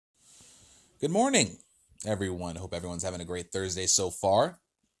Good morning, everyone. Hope everyone's having a great Thursday so far.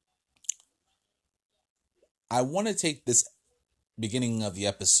 I want to take this beginning of the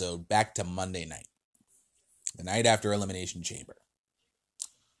episode back to Monday night, the night after Elimination Chamber.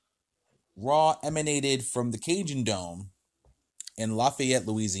 Raw emanated from the Cajun Dome in Lafayette,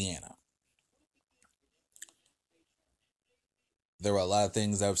 Louisiana. There were a lot of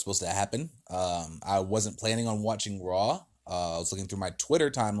things that were supposed to happen. I wasn't planning on watching Raw. I was looking through my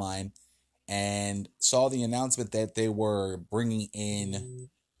Twitter timeline and saw the announcement that they were bringing in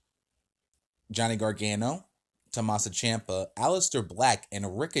Johnny Gargano, Tommaso Ciampa, Aleister Black,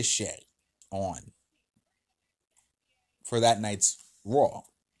 and Ricochet on for that night's Raw.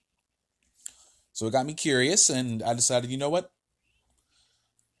 So it got me curious, and I decided, you know what?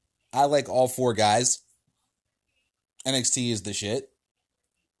 I like all four guys. NXT is the shit.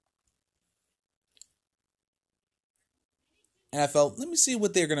 And I felt, let me see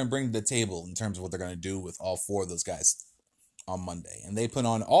what they're going to bring to the table in terms of what they're going to do with all four of those guys on Monday. And they put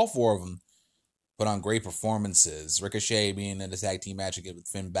on, all four of them, put on great performances. Ricochet being in a tag team match with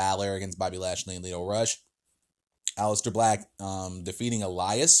Finn Balor against Bobby Lashley and Lio Rush. Aleister Black defeating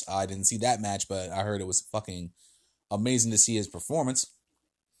Elias. I didn't see that match, but I heard it was fucking amazing to see his performance.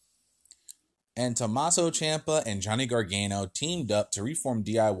 And Tommaso Ciampa and Johnny Gargano teamed up to reform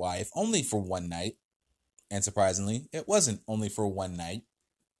DIY, if only for one night. And surprisingly, it wasn't only for one night,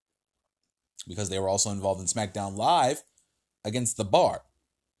 because they were also involved in SmackDown Live against The Bar.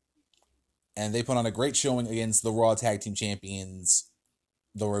 And they put on a great showing against the Raw Tag Team Champions,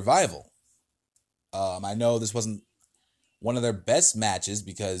 The Revival. I know this wasn't one of their best matches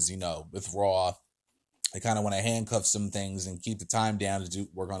because, with Raw, they kind of want to handcuff some things and keep the time down to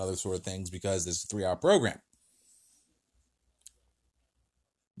work on other sort of things because it's a 3-hour program.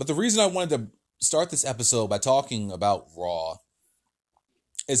 But the reason I wanted to start this episode by talking about Raw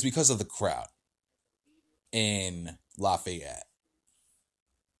is because of the crowd in Lafayette.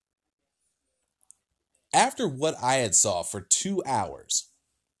 After what I had saw for 2 hours,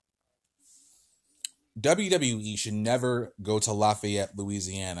 WWE should never go to Lafayette,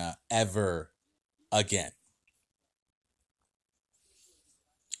 Louisiana ever again.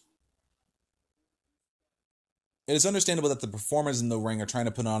 It is understandable that the performers in the ring are trying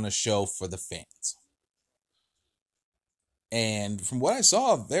to put on a show for the fans. And from what I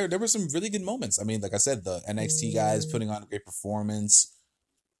saw, there were some really good moments. I mean, like I said, the NXT guys putting on a great performance.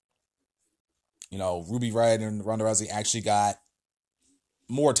 Ruby Riott and Ronda Rousey actually got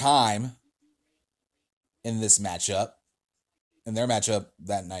more time in this matchup, in their matchup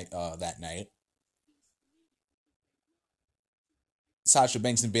that night. Sasha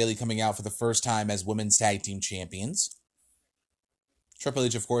Banks and Bayley coming out for the first time as women's tag team champions. Triple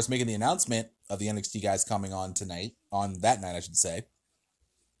H, of course, making the announcement of the NXT guys coming on that night, I should say.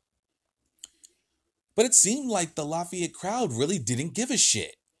 But it seemed like the Lafayette crowd really didn't give a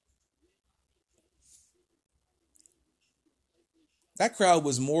shit. That crowd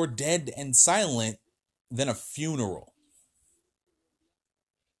was more dead and silent than a funeral.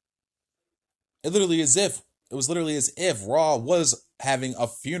 It was literally as if Raw was having a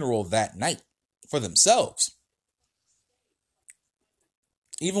funeral that night for themselves.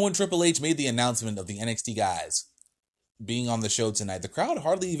 Even when Triple H made the announcement of the NXT guys being on the show tonight, the crowd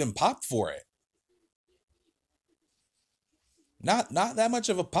hardly even popped for it. Not that much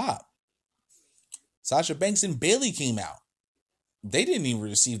of a pop. Sasha Banks and Bayley came out. They didn't even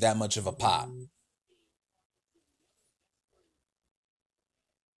receive that much of a pop.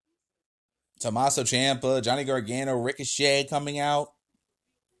 Tommaso Ciampa, Johnny Gargano, Ricochet coming out.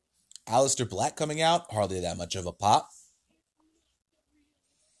 Aleister Black coming out. Hardly that much of a pop.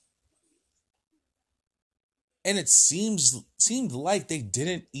 And it seemed like they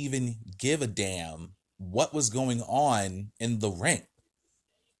didn't even give a damn what was going on in the ring.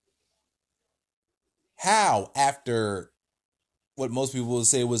 How, after what most people would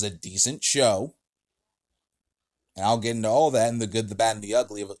say was a decent show, and I'll get into all that and the good, the bad, and the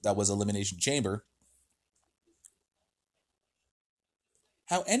ugly that was Elimination Chamber,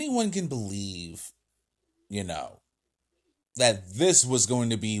 how anyone can believe, that this was going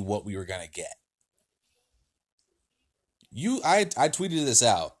to be what we were going to get. I tweeted this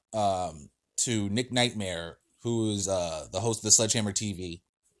out to Nick Nightmare, who is the host of the Sledgehammer TV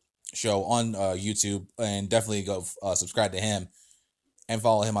show on YouTube, and definitely go subscribe to him and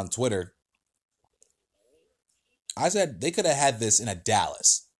follow him on Twitter. I said they could have had this in a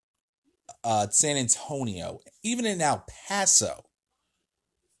Dallas, San Antonio, even in El Paso,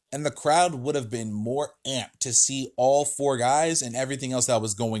 and the crowd would have been more amped to see all four guys and everything else that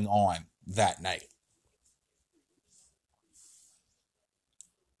was going on that night.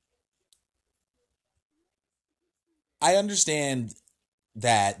 I understand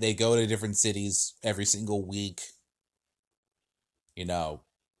that they go to different cities every single week, you know,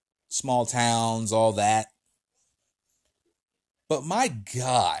 small towns, all that. But my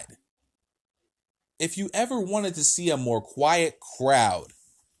God, if you ever wanted to see a more quiet crowd,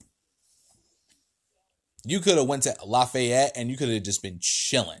 you could have went to Lafayette and you could have just been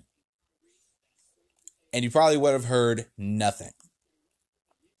chilling. And you probably would have heard nothing.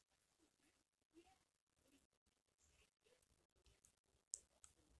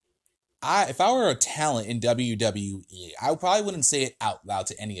 If I were a talent in WWE, I probably wouldn't say it out loud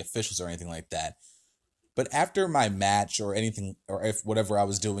to any officials or anything like that. But after my match or anything, or if whatever I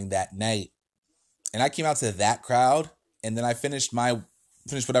was doing that night, and I came out to that crowd, and then I finished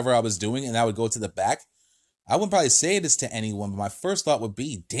whatever I was doing, and I would go to the back, I wouldn't probably say this to anyone, but my first thought would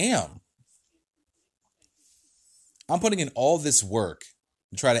be, damn, I'm putting in all this work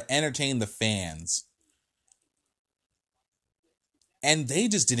to try to entertain the fans, and they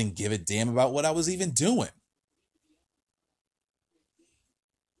just didn't give a damn about what I was even doing.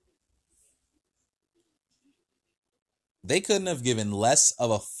 They couldn't have given less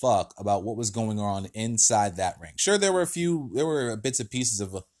of a fuck about what was going on inside that ring. Sure, there were bits and pieces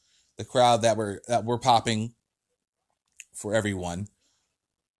of the crowd that were popping for everyone.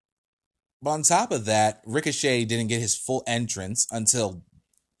 But on top of that, Ricochet didn't get his full entrance until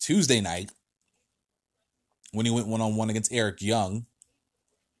Tuesday night when he went one-on-one against Eric Young.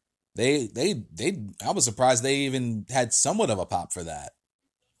 I was surprised they even had somewhat of a pop for that.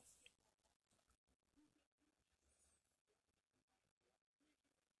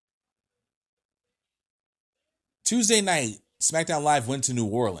 Tuesday night, SmackDown Live went to New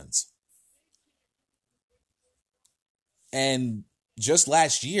Orleans. And just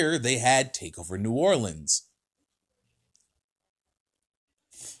last year, they had TakeOver New Orleans.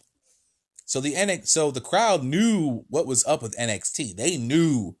 So the crowd knew what was up with NXT. They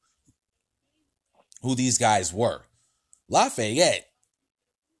knew who these guys were. Lafayette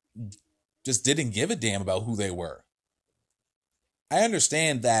just didn't give a damn about who they were. I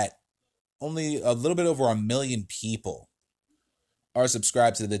understand that only a little bit over 1 million people are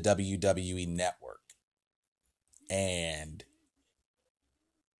subscribed to the WWE network. And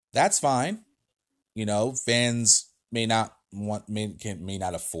that's fine. You know, fans may not be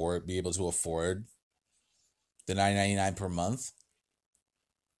able to afford the $9.99 per month.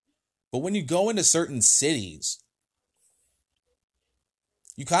 But when you go into certain cities,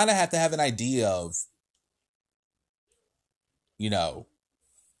 you kind of have to have an idea of, you know,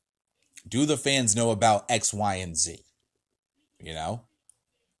 do the fans know about X, Y, and Z? You know?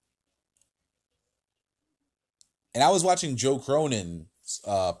 And I was watching Joe Cronin's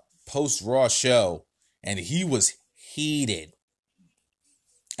post-Raw show, and he was heated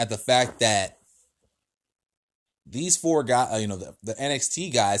at the fact that these four guys, the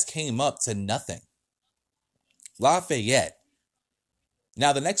NXT guys came up to nothing. Lafayette.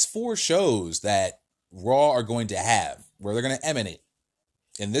 Now, the next 4 shows that Raw are going to have, where they're going to emanate,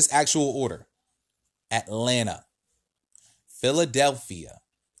 in this actual order: Atlanta, Philadelphia,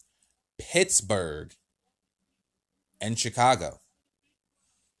 Pittsburgh, and Chicago.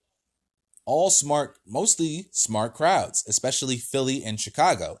 All mostly smart crowds, especially Philly and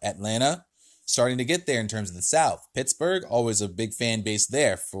Chicago. Atlanta, starting to get there in terms of the South. Pittsburgh, always a big fan base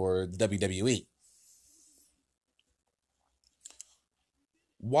there for the WWE.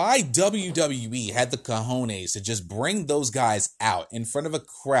 Why WWE had the cojones to just bring those guys out in front of a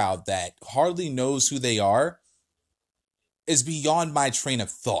crowd that hardly knows who they are is beyond my train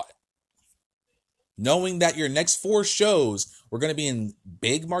of thought. Knowing that your next 4 shows were going to be in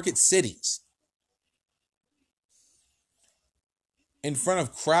big market cities, in front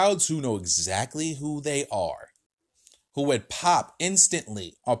of crowds who know exactly who they are, who would pop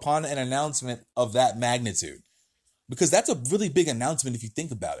instantly upon an announcement of that magnitude. Because that's a really big announcement if you think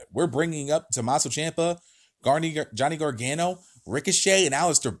about it. We're bringing up Tommaso Ciampa, Johnny Gargano, Ricochet, and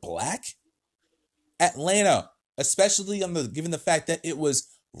Aleister Black. Atlanta, especially given the fact that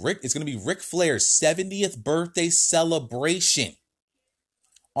it's going to be Ric Flair's 70th birthday celebration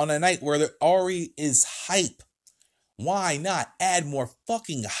on a night where there already is hype. Why not add more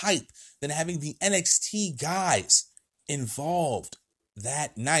fucking hype than having the NXT guys involved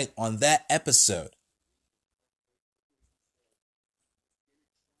that night on that episode?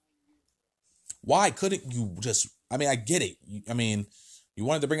 Why couldn't you just... I get it. You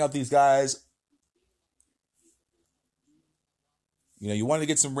wanted to bring out these guys. You wanted to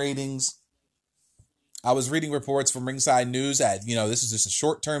get some ratings. I was reading reports from Ringside News that, this is just a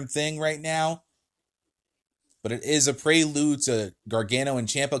short-term thing right now. But it is a prelude to Gargano and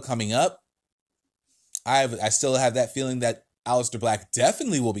Ciampa coming up. I still have that feeling that Aleister Black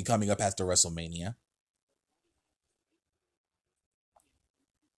definitely will be coming up after WrestleMania.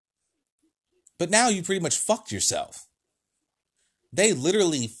 But now you pretty much fucked yourself. They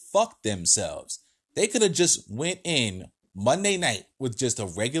literally fucked themselves. They could have just went in Monday night with just a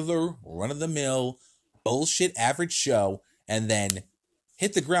regular run-of-the-mill bullshit average show and then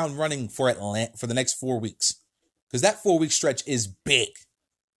hit the ground running for Atlanta for the next 4 weeks. Because that 4-week stretch is big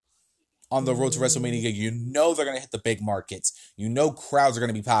on the road to WrestleMania. You know they're going to hit the big markets. You know crowds are going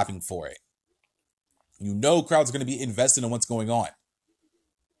to be popping for it. You know crowds are going to be invested in what's going on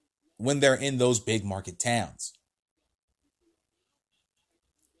when they're in those big market towns.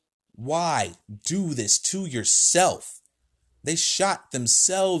 Why do this to yourself? They shot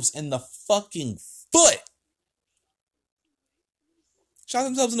themselves in the fucking foot. Shot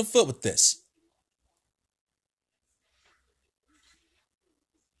themselves in the foot with this.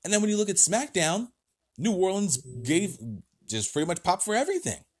 And then when you look at SmackDown, New Orleans gave just pretty much pop for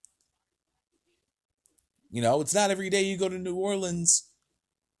everything. You know, it's not every day you go to New Orleans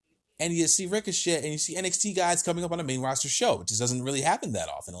and you see Ricochet and you see NXT guys coming up on a main roster show. It just doesn't really happen that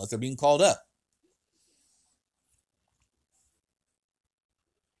often unless they're being called up.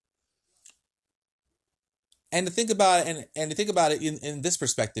 And to think about it, and to think about it in this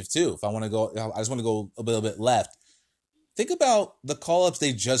perspective too, if I want to go, I just want to go a little bit left. Think about the call-ups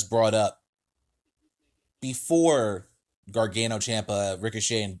they just brought up before Gargano, Ciampa,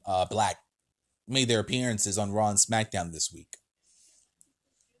 Ricochet, and Black made their appearances on Raw and SmackDown this week.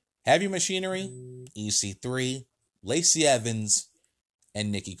 Heavy Machinery, EC3, Lacey Evans,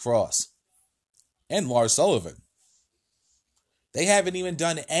 and Nikki Cross. And Lars Sullivan. They haven't even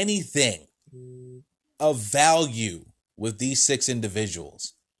done anything of value with these 6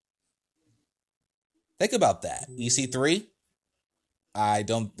 individuals. Think about that. EC3, I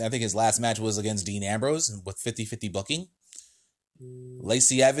think his last match was against Dean Ambrose with 50-50 booking.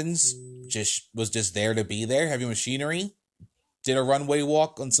 Lacey Evans was just there to be there. Heavy Machinery did a runway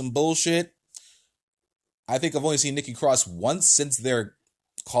walk on some bullshit. I think I've only seen Nikki Cross once since their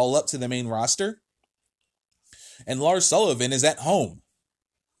call up to the main roster. And Lars Sullivan is at home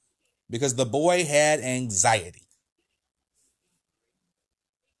because the boy had anxiety.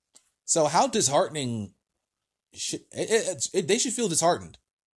 So how disheartening they should feel disheartened.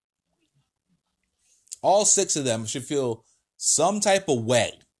 All 6 of them should feel some type of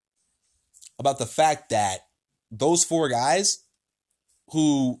way about the fact that those 4 guys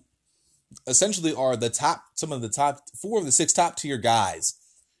who essentially are some of the top 4 of the 6 top tier guys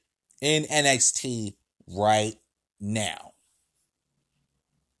in NXT right now.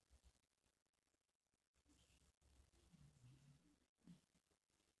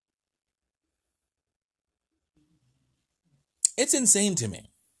 It's insane to me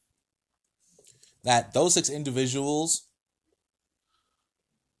that those 6 individuals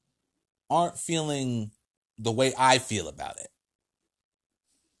aren't feeling the way I feel about it.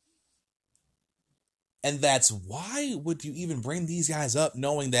 And that's why would you even bring these guys up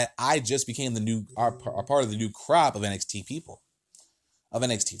knowing that I just became a part of the new crop of NXT people, of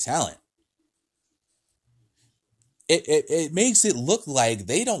NXT talent? It makes it look like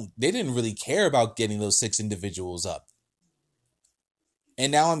they didn't really care about getting those 6 individuals up.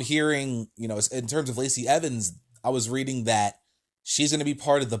 And now I'm hearing, in terms of Lacey Evans, I was reading that she's going to be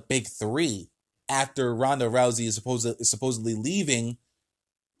part of the big 3 after Ronda Rousey is supposedly leaving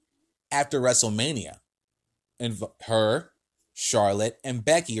after WrestleMania. And her, Charlotte, and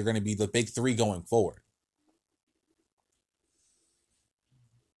Becky are going to be the big 3 going forward.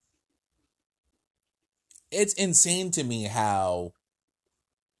 It's insane to me how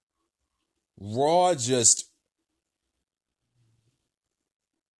Raw just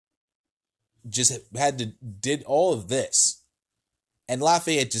did all of this, and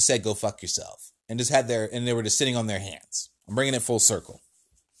Lafayette just said, "Go fuck yourself," and they were just sitting on their hands. I'm bringing it full circle.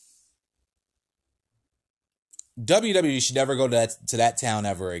 WWE should never go to that town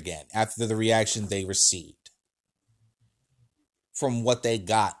ever again after the reaction they received from what they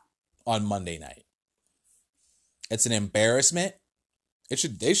got on Monday night. It's an embarrassment.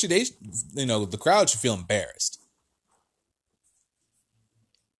 The crowd should feel embarrassed.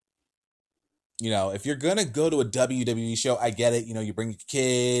 If you're going to go to a WWE show, I get it. You bring your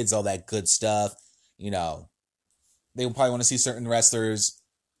kids, all that good stuff. They will probably want to see certain wrestlers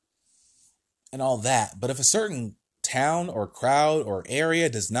and all that. But if a certain town or crowd or area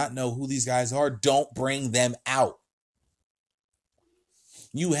does not know who these guys are, don't bring them out.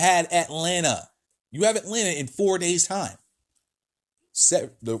 You have Atlanta in 4 days' time.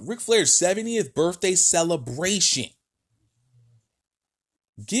 The Ric Flair's 70th birthday celebration.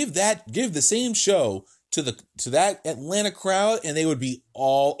 Give the same show to that Atlanta crowd, and they would be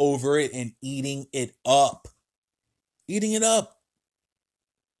all over it and eating it up. Eating it up.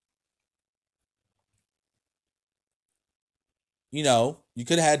 You know, you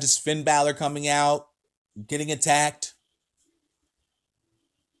could have had just Finn Balor coming out, getting attacked.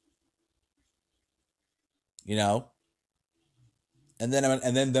 You know, and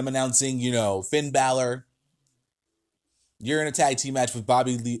then them announcing, Finn Balor, you're in a tag team match with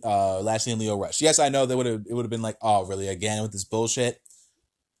Bobby Lashley and Leo Rush. Yes, I know it would have been like, oh, really, again with this bullshit.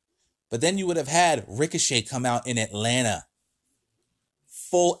 But then you would have had Ricochet come out in Atlanta.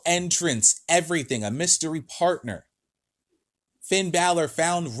 Full entrance, everything, a mystery partner. Finn Balor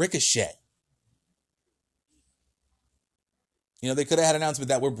found Ricochet. They could have had an announcement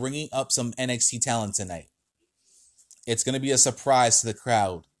that we're bringing up some NXT talent tonight. It's going to be a surprise to the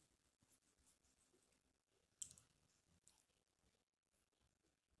crowd.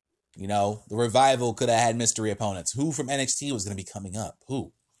 The Revival could have had mystery opponents. Who from NXT was going to be coming up?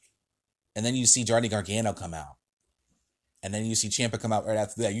 Who? And then you see Johnny Gargano come out. And then you see Ciampa come out right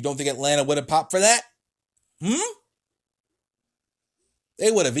after that. You don't think Atlanta would have popped for that? They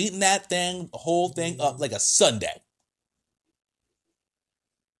would have eaten that thing, the whole thing up like a sundae.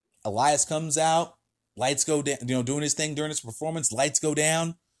 Elias comes out, lights go down, doing his thing during his performance, lights go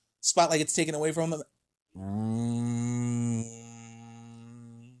down, spotlight gets taken away from him.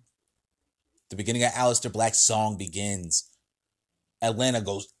 The beginning of Aleister Black's song begins. Atlanta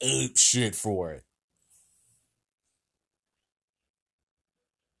goes ape shit for it.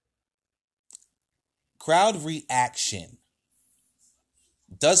 Crowd reaction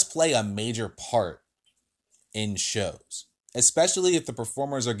does play a major part in shows, especially if the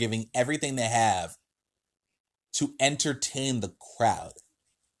performers are giving everything they have to entertain the crowd.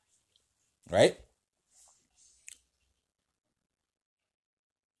 Right?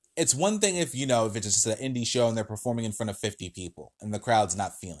 It's one thing if it's just an indie show and they're performing in front of 50 people and the crowd's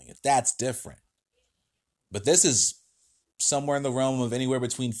not feeling it. That's different. But this is somewhere in the realm of anywhere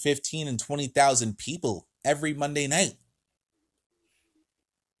between 15 and 20,000 people every Monday night.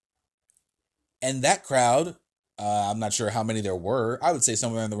 And that crowd, I'm not sure how many there were. I would say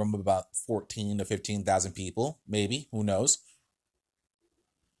somewhere in the realm of about 14 to 15,000 people, maybe. Who knows?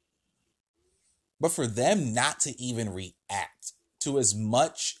 But for them not to even react to as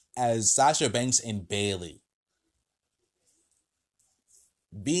much as Sasha Banks and Bayley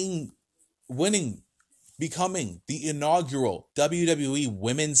becoming the inaugural WWE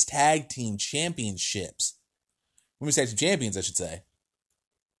Women's Tag Team Championships. Women's Tag Team Champions, I should say.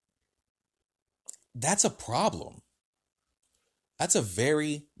 That's a problem. That's a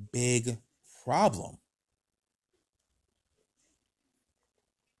very big problem.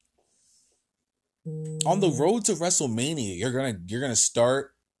 On the road to WrestleMania, you're gonna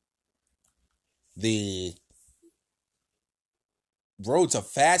start the road to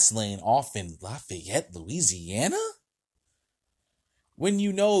Fastlane off in Lafayette, Louisiana? When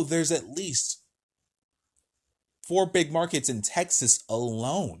there's at least 4 big markets in Texas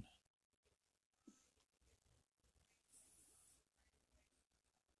alone.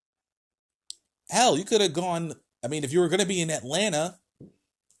 Hell, you could have gone, if you were going to be in Atlanta,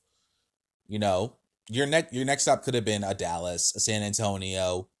 your next stop could have been a Dallas, a San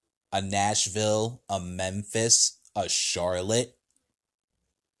Antonio, a Nashville, a Memphis, a Charlotte.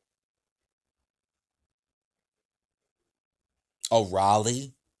 A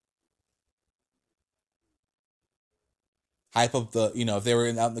Raleigh. Hype up if they were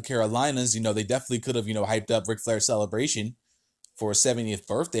out in the Carolinas, they definitely could have, hyped up Ric Flair's celebration for his 70th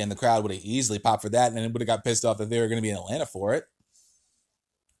birthday, and the crowd would have easily popped for that, and then it would have got pissed off that they were going to be in Atlanta for it.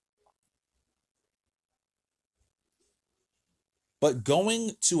 But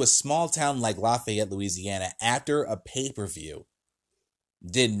going to a small town like Lafayette, Louisiana after a pay-per-view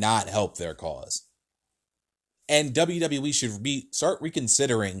did not help their cause. And WWE should start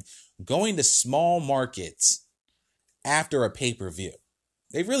reconsidering going to small markets after a pay-per-view.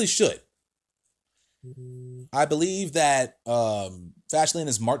 They really should. I believe that Fastlane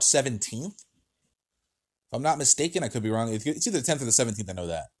is March 17th. If I'm not mistaken, I could be wrong. It's either the 10th or the 17th, I know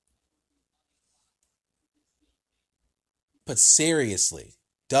that. But seriously,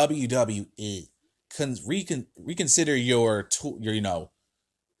 WWE, reconsider your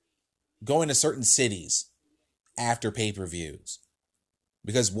going to certain cities after pay-per-views.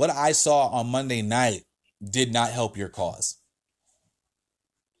 Because what I saw on Monday night did not help your cause.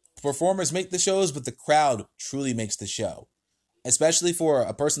 Performers make the shows, but the crowd truly makes the show. Especially for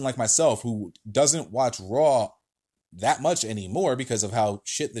a person like myself who doesn't watch Raw that much anymore because of how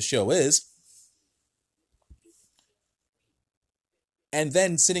shit the show is. And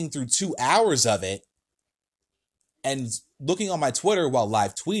then sitting through 2 hours of it and looking on my Twitter while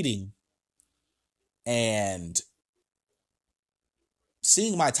live tweeting and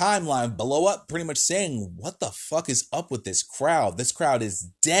seeing my timeline blow up, pretty much saying, what the fuck is up with this crowd? This crowd is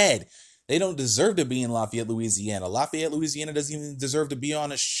dead. They don't deserve to be in Lafayette, Louisiana. Lafayette, Louisiana doesn't even deserve to be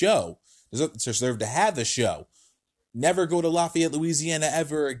on a show. Deserve to have the show. Never go to Lafayette, Louisiana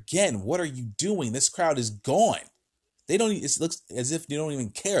ever again. What are you doing? This crowd is gone. It looks as if they don't even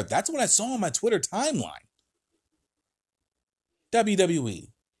care. That's what I saw on my Twitter timeline. WWE,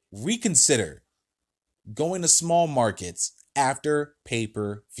 reconsider going to small markets after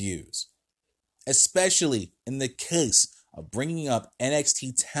pay-per-views, especially in the case of bringing up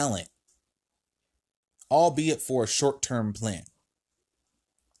NXT talent, albeit for a short-term plan.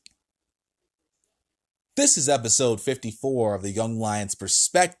 This is episode 54 of the Young Lions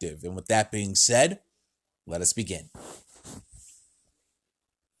Perspective, and with that being said, let us begin.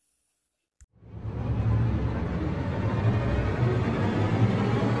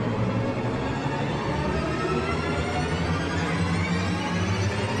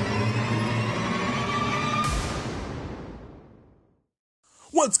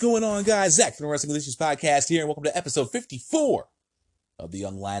 What's going on, guys? Zach from the Wrestling Delicious Podcast here, and welcome to episode 54 of the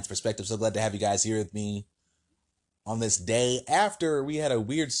Young Lions Perspective. So glad to have you guys here with me on this day after we had a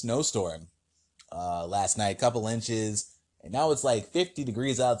weird snowstorm last night, couple inches, and now it's like 50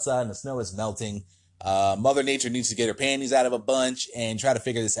 degrees outside and the snow is melting. Mother Nature needs to get her panties out of a bunch and try to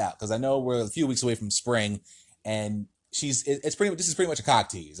figure this out, because I know we're a few weeks away from spring, and this is pretty much a cock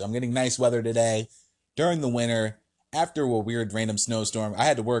tease. I'm getting nice weather today during the winter. After a weird random snowstorm, I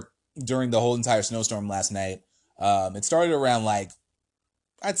had to work during the whole entire snowstorm last night. It started around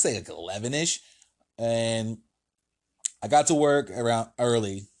I'd say 11-ish, and I got to work around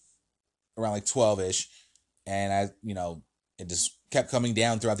 12-ish, and it just kept coming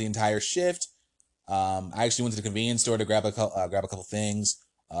down throughout the entire shift. I actually went to the convenience store to grab a couple things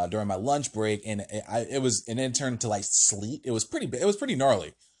during my lunch break, and it turned to like sleet. It was pretty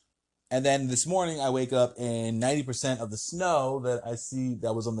gnarly. And then this morning I wake up and 90% of the snow that I see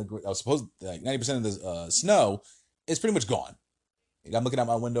that was on the 90% of the snow is pretty much gone. I'm looking out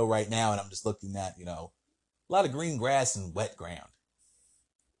my window right now and I'm just looking at, a lot of green grass and wet ground.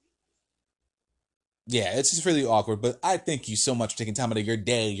 Yeah, it's just really awkward, but I thank you so much for taking time out of your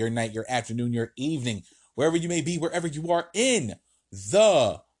day, your night, your afternoon, your evening, wherever you may be, wherever you are in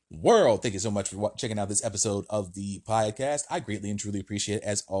the world. Thank you so much for checking out this episode of the podcast. I greatly and truly appreciate it,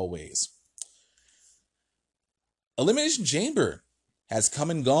 as always. Elimination Chamber has come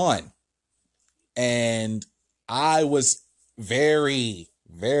and gone, and I was very,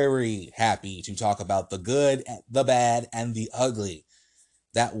 very happy to talk about the good, the bad, and the ugly.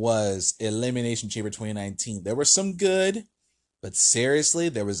 That was Elimination Chamber 2019. There was some good, but seriously,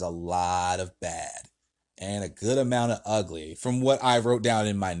 there was a lot of bad and a good amount of ugly from what I wrote down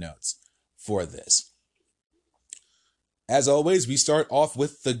in my notes for this. As always, we start off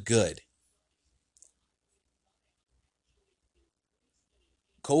with the good.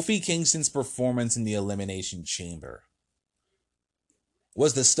 Kofi Kingston's performance in the Elimination Chamber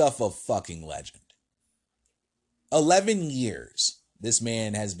was the stuff of fucking legend. 11 years this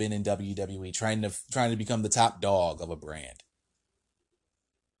man has been in WWE trying to become the top dog of a brand.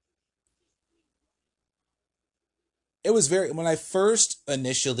 It was when I first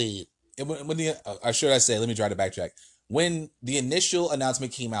initially, let me try to backtrack. When the initial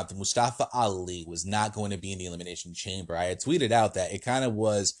announcement came out that Mustafa Ali was not going to be in the Elimination Chamber, I had tweeted out that it kind of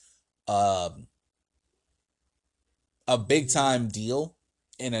was a big time deal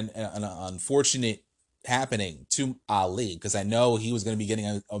and an unfortunate happening to Ali, because I know he was going to be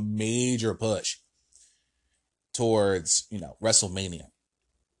getting a major push towards, WrestleMania.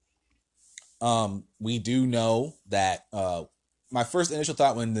 We do know that my first initial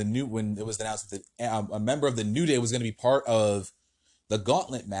thought when it was announced that a member of the New Day was going to be part of the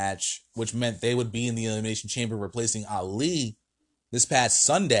Gauntlet match, which meant they would be in the Elimination Chamber replacing Ali this past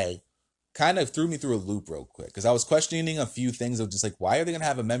Sunday, kind of threw me through a loop real quick, because I was questioning a few things of just like, why are they going to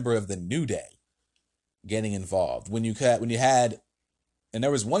have a member of the New Day getting involved when you had, and there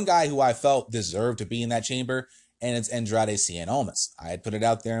was one guy who I felt deserved to be in that chamber, and it's Andrade Cien Almas. I had put it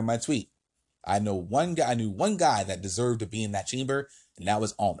out there in my tweet. I knew one guy that deserved to be in that chamber, and that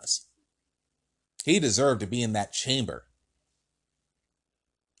was Almas. He deserved to be in that chamber.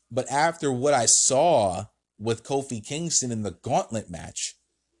 But after what I saw with Kofi Kingston in the Gauntlet match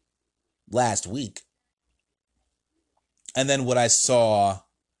last week, and then what I saw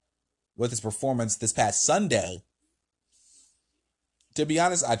with his performance this past Sunday, to be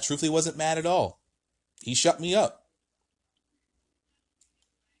honest, I truthfully wasn't mad at all. He shut me up.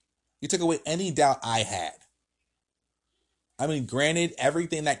 You took away any doubt I had. I mean, granted,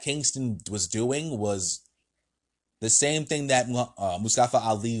 everything that Kingston was doing was the same thing that Mustafa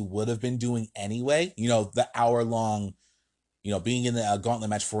Ali would have been doing anyway. You know, the hour-long, you know, being in the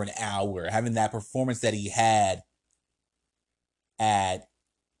gauntlet match for an hour, having that performance that he had at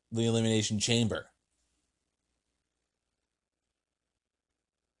the Elimination Chamber.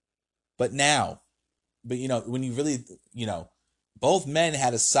 But you know, when you really, you know, both men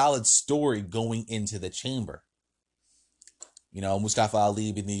had a solid story going into the chamber. You know, Mustafa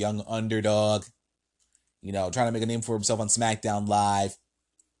Ali being the young underdog, you know, trying to make a name for himself on SmackDown Live.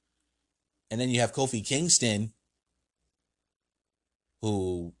 And then you have Kofi Kingston,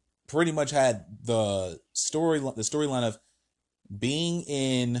 who pretty much had the storyline of being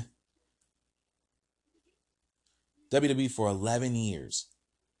in WWE for 11 years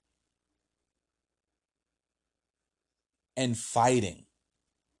and fighting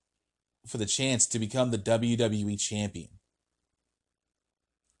for the chance to become the WWE champion.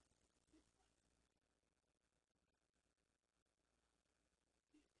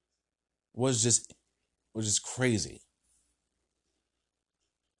 Was just crazy.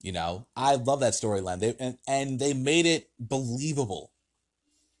 You know, I love that storyline. And they made it believable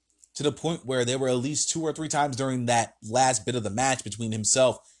to the point where there were at least 2 or 3 times during that last bit of the match between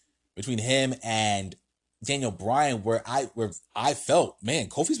him and Daniel Bryan, where I felt, man,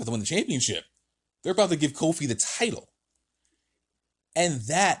 Kofi's about to win the championship. They're about to give Kofi the title. And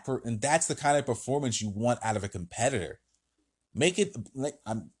that's the kind of performance you want out of a competitor. Make it like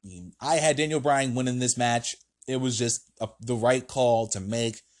I had Daniel Bryan winning this match. It was just the right call to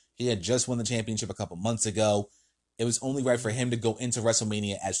make. He had just won the championship a couple months ago. It was only right for him to go into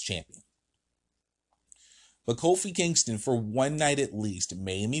WrestleMania as champion. But Kofi Kingston, for one night at least,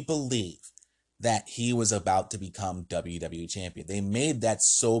 made me believe that he was about to become WWE champion. They made that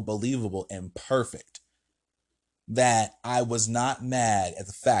so believable and perfect that I was not mad at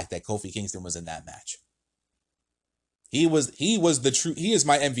the fact that Kofi Kingston was in that match. He is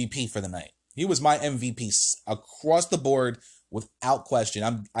my MVP for the night. He was my MVP across the board without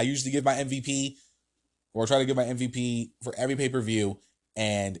question. I usually give my MVP or try to give my MVP for every pay-per-view,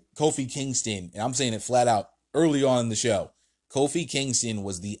 and Kofi Kingston, and I'm saying it flat out early on in the show, Kofi Kingston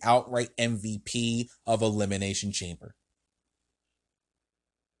was the outright MVP of Elimination Chamber.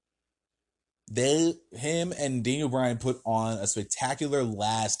 Him and Daniel Bryan put on a spectacular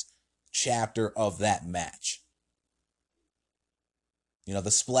last chapter of that match. You know,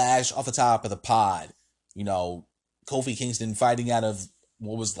 the splash off the top of the pod. You know, Kofi Kingston fighting out of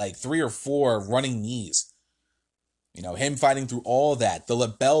what was like 3 or 4 running knees. You know, him fighting through all that. The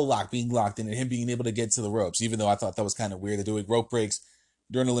LeBell lock being locked in and him being able to get to the ropes, even though I thought that was kind of weird. They're doing rope breaks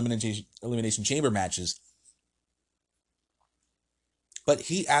during Elimination Chamber matches. But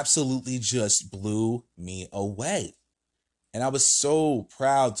he absolutely just blew me away. And I was so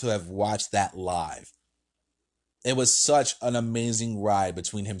proud to have watched that live. It was such an amazing ride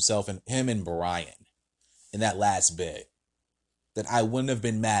between him and Bryan in that last bit that I wouldn't have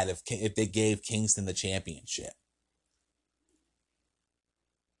been mad if they gave Kingston the championship.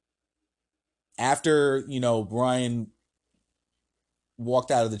 After, you know, Bryan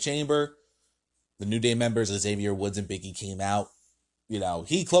walked out of the chamber, the New Day members, Xavier Woods and Big E, came out. You know,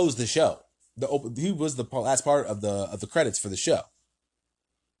 he closed the show. He was the last part of the credits for the show.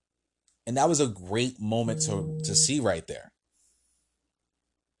 And that was a great moment to see right there.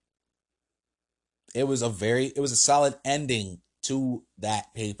 It was a solid ending to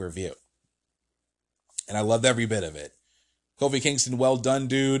that pay-per-view. And I loved every bit of it. Kofi Kingston, well done,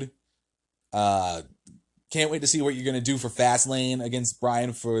 dude. Can't wait to see what you're going to do for Fastlane against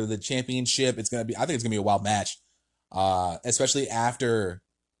Bryan for the championship. I think it's going to be a wild match. Especially after,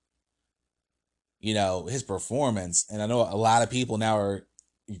 you know, his performance. And I know a lot of people now are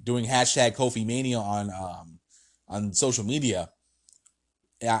doing hashtag Kofi Mania on social media.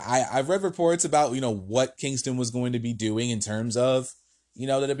 I've read reports about, you know, what Kingston was going to be doing in terms of, you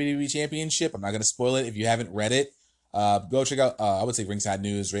know, the WWE Championship. I'm not going to spoil it if you haven't read it. Go check out, I would say Ringside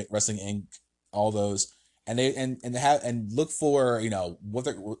News, Wrestling Inc., all those, and look for, you know, what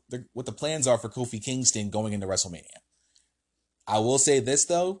the plans are for Kofi Kingston going into WrestleMania. I will say this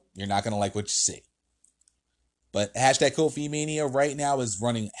though, you're not going to like what you see. But hashtag Kofi Mania right now is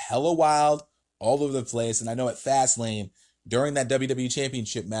running hella wild all over the place. And I know at Fastlane, during that WWE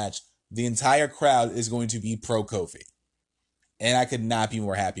Championship match, the entire crowd is going to be pro Kofi. And I could not be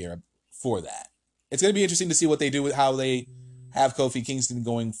more happier for that. It's going to be interesting to see what they do with how they have Kofi Kingston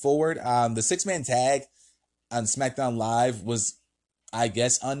going forward. The 6-man tag on SmackDown Live was, I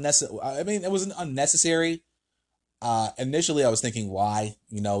guess, unnecessary. I mean, it wasn't unnecessary. Initially, I was thinking, why?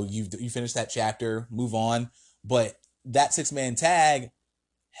 You finished that chapter, move on. But that 6-man tag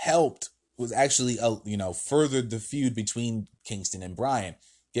was actually furthered the feud between Kingston and Bryan,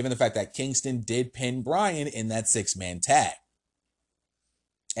 given the fact that Kingston did pin Bryan in that 6-man tag.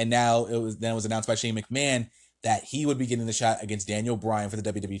 And now it was announced by Shane McMahon that he would be getting the shot against Daniel Bryan for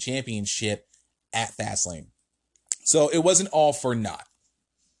the WWE Championship at Fastlane. So it wasn't all for naught.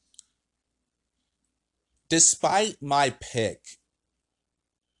 Despite my pick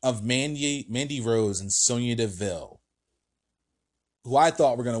of Mandy Rose and Sonya Deville, who I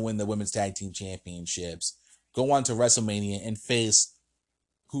thought were going to win the Women's Tag Team Championships, go on to WrestleMania and face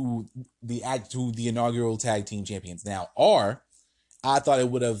who the inaugural Tag Team Champions now are, I thought it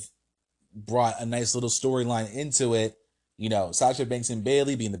would have brought a nice little storyline into it. Sasha Banks and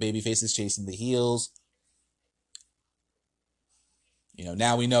Bayley being the baby faces chasing the heels.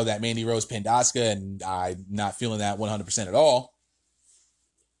 Now we know that Mandy Rose pinned Asuka, and I'm not feeling that 100% at all.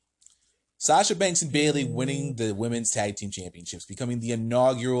 Sasha Banks and Bayley winning the Women's Tag Team Championships, becoming the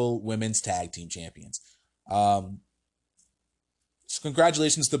inaugural Women's Tag Team Champions. So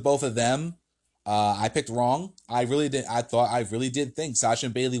congratulations to both of them. I picked wrong. I really did think Sasha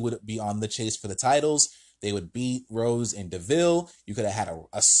and Bayley would be on the chase for the titles. They would beat Rose and Deville. You could have had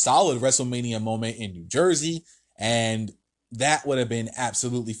a solid WrestleMania moment in New Jersey, and that would have been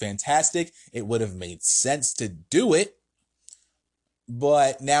absolutely fantastic. It would have made sense to do it.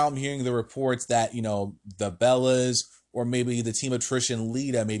 But now I'm hearing the reports that, the Bellas or maybe the team of Trish and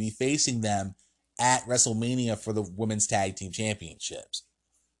Lita may be facing them at WrestleMania for the Women's Tag Team Championships.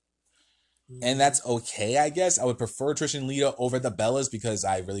 And that's okay, I guess. I would prefer Trish and Lita over the Bellas because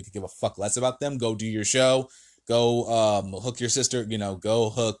I really could give a fuck less about them. Go do your show. Go hook your sister, go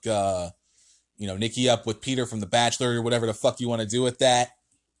hook Nikki up with Peter from The Bachelor or whatever the fuck you want to do with that.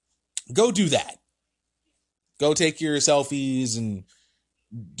 Go do that. Go take your selfies and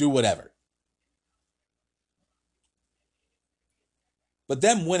do whatever. But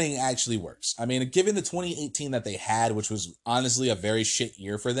them winning actually works. I mean, given the 2018 that they had, which was honestly a very shit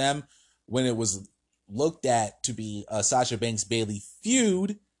year for them, when it was looked at to be a Sasha Banks-Bayley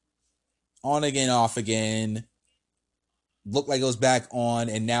feud, on again, off again, looked like it was back on,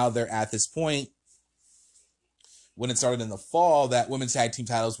 and now they're at this point, when it started in the fall, that women's tag team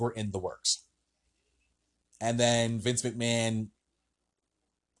titles were in the works. And then Vince McMahon,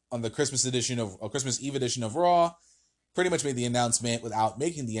 on the Christmas Eve edition of Raw, pretty much made the announcement without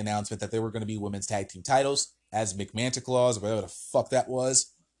making the announcement that they were going to be women's tag team titles as McManta Claus, or whatever the fuck that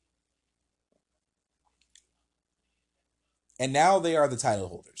was. And now they are the title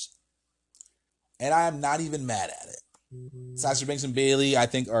holders. And I am not even mad at it. Sasha Banks and Bayley, I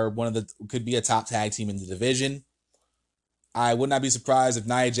think, could be a top tag team in the division. I would not be surprised if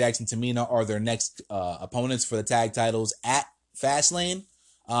Nia Jax and Tamina are their next opponents for the tag titles at Fastlane.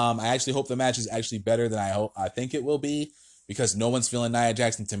 I actually hope the match is actually better than I think it will be, because no one's feeling Nia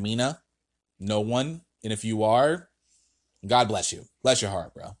Jax and Tamina. No one. And if you are, God bless you. Bless your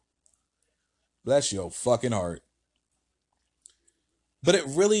heart, bro. Bless your fucking heart. But it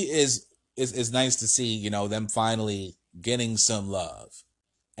really is nice to see, them finally getting some love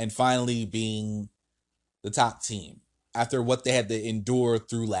and finally being the top team after what they had to endure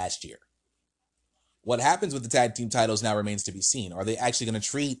through last year. What happens with the tag team titles now remains to be seen. Are they actually going to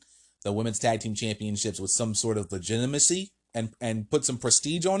treat the women's tag team championships with some sort of legitimacy and put some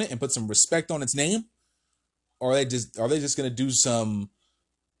prestige on it and put some respect on its name? Or are they just going to do some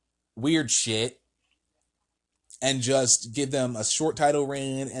weird shit and just give them a short title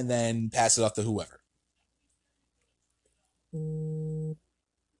reign and then pass it off to whoever? In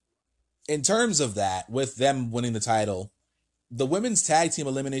terms of that, with them winning the title, the women's tag team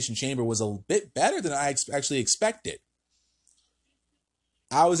elimination chamber was a bit better than I actually expected.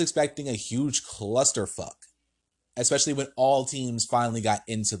 I was expecting a huge clusterfuck, especially when all teams finally got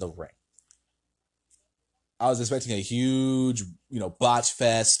into the ring. I was expecting a huge, botch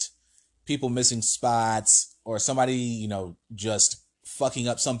fest, people missing spots, or somebody, just fucking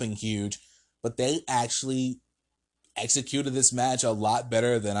up something huge. But they actually executed this match a lot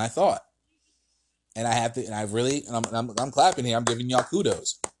better than I thought. And I'm clapping here. I'm giving y'all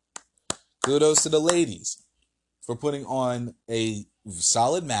kudos. Kudos to the ladies for putting on a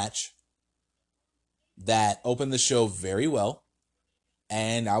solid match that opened the show very well.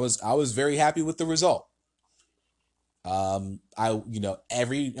 And I was very happy with the result. Naming on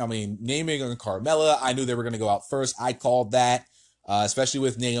Carmella, I knew they were going to go out first. I called that, especially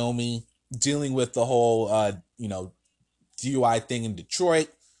with Naomi dealing with the whole, DUI thing in Detroit.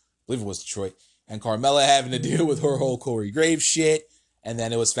 I believe it was Detroit. And Carmella having to deal with her whole Corey Graves shit. And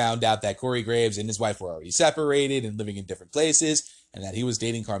then it was found out that Corey Graves and his wife were already separated and living in different places, and that he was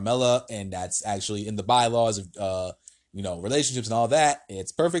dating Carmella, and that's actually in the bylaws of relationships and all that.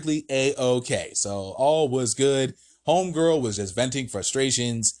 It's perfectly A-okay. So all was good. Homegirl was just venting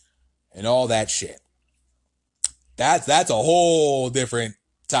frustrations and all that shit. That's a whole different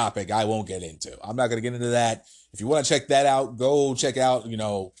topic I won't get into. I'm not going to get into that. If you want to check that out, go check out,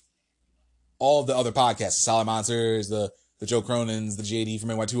 all the other podcasts, the Solid Monsters, the Joe Cronin's, the JD from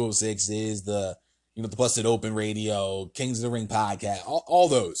NY206s, the Busted Open Radio, Kings of the Ring podcast, all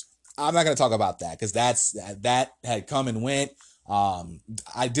those. I'm not going to talk about that because that had come and went.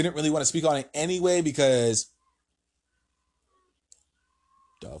 I didn't really want to speak on it anyway because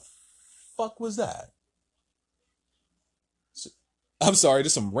the fuck was that? I'm sorry,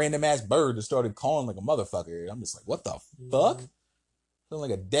 just some random ass bird just started calling like a motherfucker. I'm just like, what the fuck?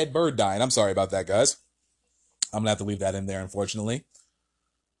 Feeling like a dead bird dying. I'm sorry about that, guys. I'm gonna have to leave that in there, unfortunately.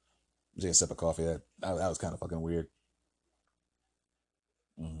 Take a sip of coffee. That was kind of fucking weird.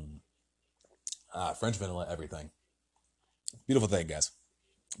 French vanilla, everything. Beautiful thing, guys.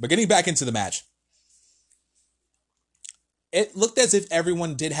 But getting back into the match, it looked as if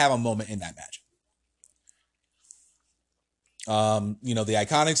everyone did have a moment in that match. The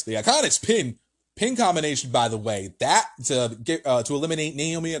Iconics pin combination, by the way, that to eliminate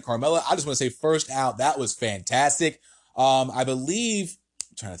Naomi and Carmella. I just want to say first out, that was fantastic. I believe,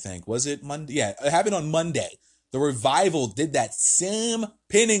 I'm trying to think, was it Monday? Yeah, it happened on Monday. The Revival did that same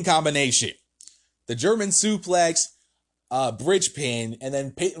pinning combination. The German suplex, bridge pin, and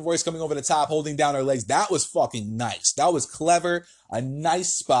then Peyton Royce coming over the top, holding down her legs. That was fucking nice. That was clever. A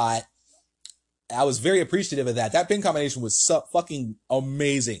nice spot. I was very appreciative of that. That pin combination was fucking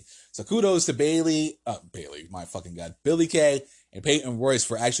amazing. So kudos to Billie Kay and Peyton Royce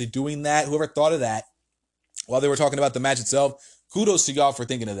for actually doing that. Whoever thought of that while they were talking about the match itself, kudos to y'all for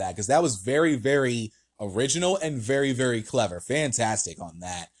thinking of that because that was very, very original and very, very clever. Fantastic on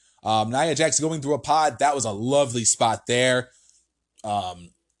that. Nia Jax going through a pod, that was a lovely spot there. There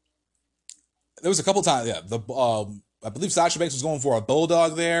was a couple times, I believe Sasha Banks was going for a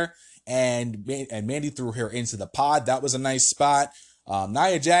bulldog there, and Mandy threw her into the pod. That was a nice spot.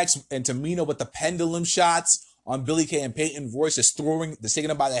 Nia Jax and Tamina with the pendulum shots on Billie Kay and Peyton Royce, just taking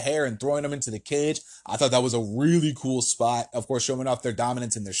them by the hair and throwing them into the cage. I thought that was a really cool spot. Of course, showing off their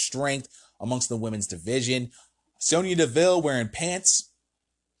dominance and their strength amongst the women's division. Sonya Deville wearing pants.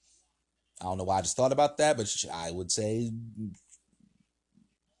 I don't know why I just thought about that, but I would say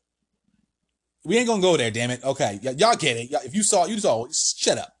we ain't gonna go there, damn it. Okay, y'all get it. If you saw,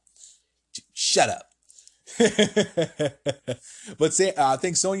 shut up. Shut up. But I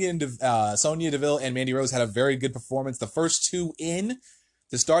think Sonya Deville and Mandy Rose had a very good performance. The first two in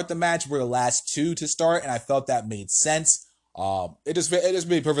to start the match were the last two to start, and I felt that made sense. It just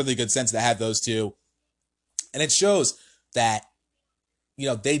made perfectly good sense to have those two, and it shows that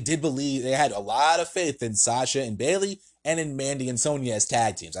they did believe, they had a lot of faith in Sasha and Bayley and in Mandy and Sonya as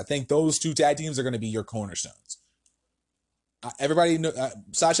tag teams. I think those two tag teams are going to be your cornerstones. Everybody know,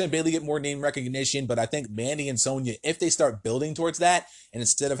 Sasha and Bayley get more name recognition, but I think Mandy and Sonya, if they start building towards that, and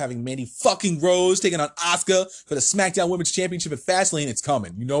instead of having Mandy fucking Rose taking on Asuka for the SmackDown Women's Championship at Fastlane, it's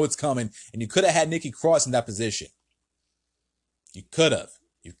coming. You know it's coming, and you could have had Nikki Cross in that position. You could have,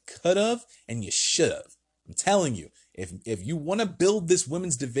 and you should have. I'm telling you, if you want to build this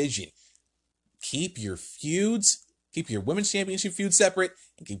women's division, keep your women's championship feud separate,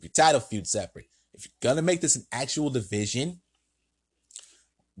 and keep your title feud separate. If you're going to make this an actual division,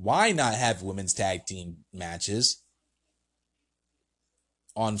 why not have women's tag team matches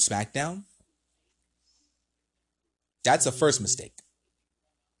on SmackDown? That's a first mistake.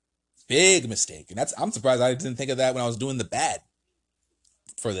 Big mistake. And I'm surprised I didn't think of that when I was doing the bad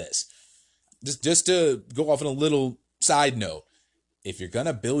for this. Just to go off on a little side note, if you're going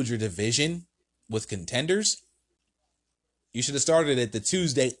to build your division with contenders, you should have started it the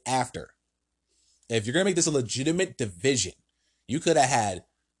Tuesday after. If you're going to make this a legitimate division, you could have had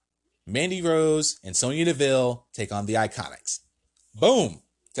Mandy Rose and Sonya Deville take on the Iconics. Boom.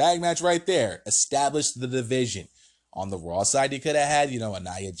 Tag match right there. Established the division. On the Raw side, you could have had, a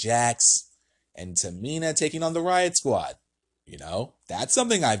Nia Jax and Tamina taking on the Riot Squad. That's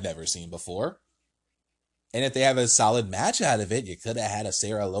something I've never seen before. And if they have a solid match out of it, you could have had a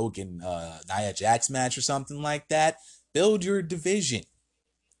Sarah Logan, Nia Jax match or something like that. Build your division.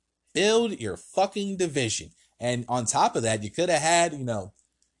 Build your fucking division. And on top of that, you could have had,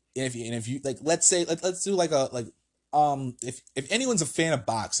 if you like, let's say, let's do if anyone's a fan of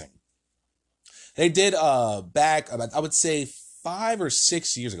boxing, they did back about, I would say 5 or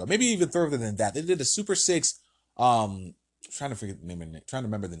 6 years ago, maybe even further than that. They did a Super 6 trying to forget the name. Trying to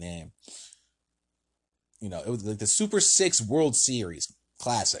remember the name. It was like the Super 6 World Series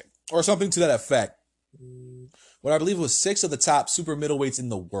Classic or something to that effect. What I believe was 6 of the top super middleweights in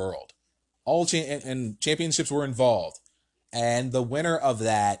the world. All and championships were involved. And the winner of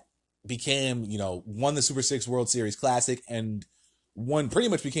that became, won the Super 6 World Series Classic and pretty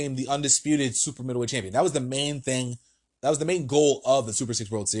much became the undisputed super middleweight champion. That was the main thing. That was the main goal of the Super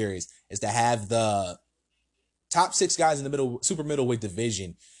 6 World Series, is to have the top 6 guys in the super middleweight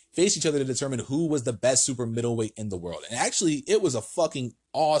division face each other to determine who was the best super middleweight in the world. And actually, it was a fucking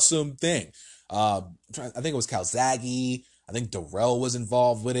awesome thing. I think it was Calzaghe. I think Darrell was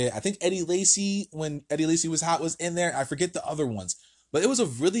involved with it. I think Eddie Lacy, when Eddie Lacy was hot, was in there. I forget the other ones. But it was a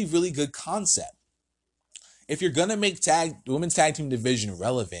really, really good concept. If you're going to make women's tag team division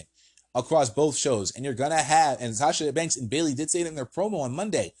relevant across both shows, and you're going to have, and Sasha Banks and Bayley did say it in their promo on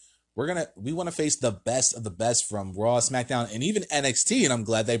Monday, we want to face the best of the best from Raw, SmackDown, and even NXT, and I'm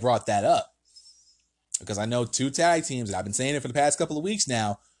glad they brought that up. Because I know 2 tag teams, and I've been saying it for the past couple of weeks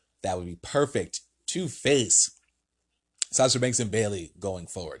now, that would be perfect to face Sasha Banks and Bayley going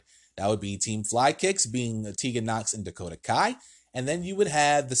forward. That would be Team Fly Kicks, being Tegan Nox and Dakota Kai. And then you would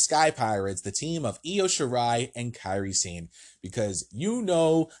have the Sky Pirates, the team of Io Shirai and Kairi Sane. Because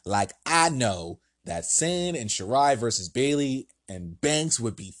like I know, that Sane and Shirai versus Bayley and Banks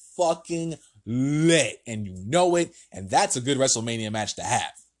would be fucking lit. And you know it. And that's a good WrestleMania match to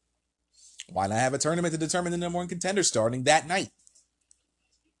have. Why not have a tournament to determine the number 1 contender starting that night?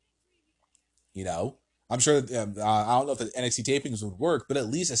 I'm sure, I don't know if the NXT tapings would work, but at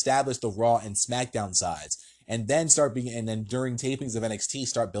least establish the Raw and SmackDown sides. And then during tapings of NXT,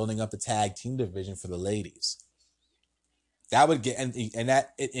 start building up the tag team division for the ladies. That would get, and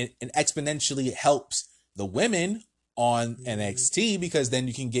that it exponentially helps the women on NXT, because then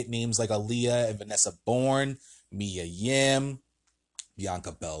you can get names like Aaliyah and Vanessa Bourne, Mia Yim,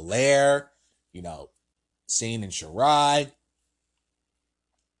 Bianca Belair, Sane and Shirai.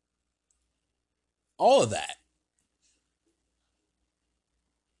 All of that.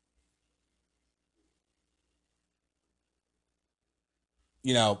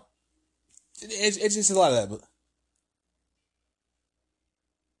 It's just a lot of that.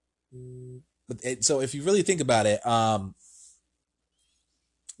 But so if you really think about it,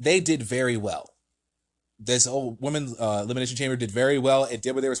 they did very well. This whole women's Elimination Chamber did very well. It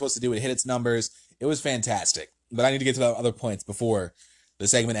did what they were supposed to do. It hit its numbers. It was fantastic. But I need to get to the other points before the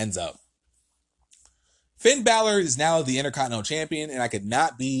segment ends up. Finn Balor is now the Intercontinental Champion, and I could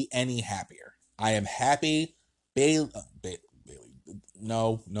not be any happier. I am happy. Bayley.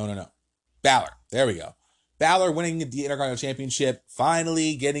 No. Balor. There we go. Balor winning the Intercontinental Championship,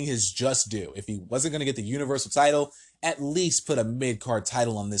 finally getting his just due. If he wasn't going to get the Universal title, at least put a mid-card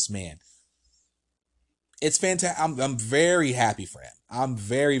title on this man. It's fantastic. I'm very happy for him. I'm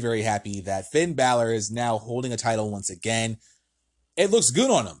very, very happy that Finn Balor is now holding a title once again. It looks good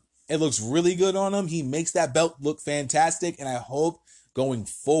on him. It looks really good on him. He makes that belt look fantastic, and I hope going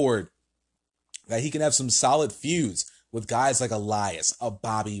forward that he can have some solid feuds with guys like Elias, a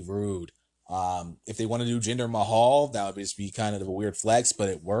Bobby Roode. If they want to do Jinder Mahal, that would just be kind of a weird flex, but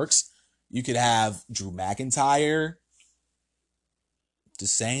it works. You could have Drew McIntyre.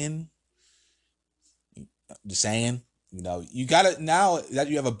 Just saying. You gotta, now that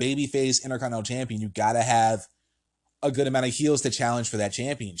you have a babyface Intercontinental Champion, you gotta have a good amount of heels to challenge for that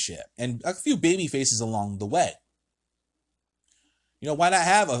championship, and a few baby faces along the way. Why not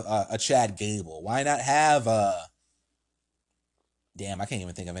have a Chad Gable? Why not have damn, I can't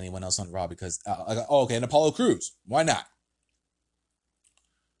even think of anyone else on Raw because and Apollo Crews. Why not?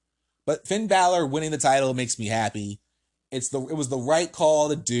 But Finn Balor winning the title makes me happy. It was the right call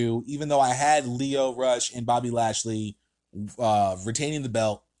to do, even though I had Lio Rush and Bobby Lashley retaining the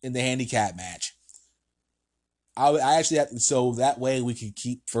belt in the handicap match. I actually had, so that way we could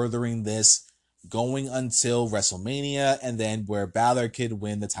keep furthering this going until WrestleMania, and then where Balor could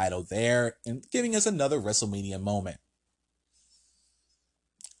win the title there and giving us another WrestleMania moment.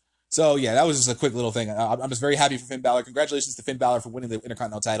 So yeah, that was just a quick little thing. I'm just very happy for Finn Balor. Congratulations to Finn Balor for winning the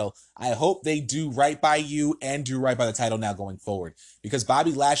Intercontinental title. I hope they do right by you and do right by the title now going forward, because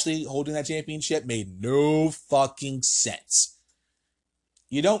Bobby Lashley holding that championship made no fucking sense.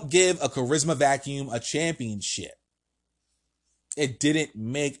 You don't give a charisma vacuum a championship. It didn't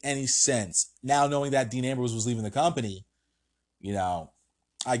make any sense. Now knowing that Dean Ambrose was leaving the company,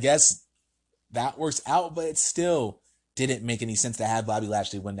 I guess that works out, but it still didn't make any sense to have Bobby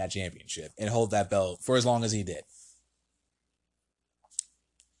Lashley win that championship and hold that belt for as long as he did.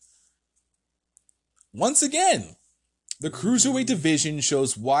 Once again, The Cruiserweight division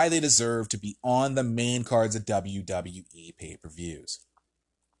shows why they deserve to be on the main cards of WWE pay-per-views.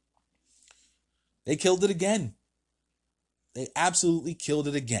 They killed it again. They absolutely killed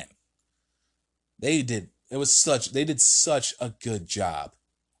it again. They did such a good job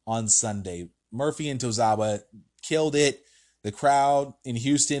on Sunday. Murphy and Tozawa killed it. The crowd in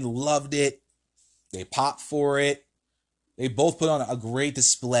Houston loved it. They popped for it. They both put on a great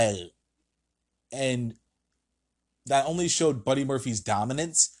display. And that only showed Buddy Murphy's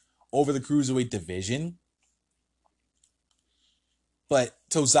dominance over the Cruiserweight division. But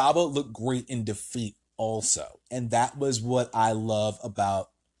Tozawa looked great in defeat also. And that was what I love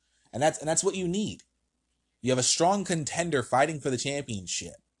about, and that's what you need. You have a strong contender fighting for the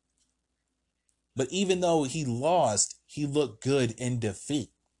championship. But even though he lost, he looked good in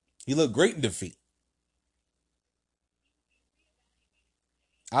defeat. He looked great in defeat.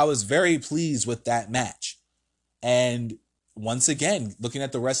 I was very pleased with that match. And once again, looking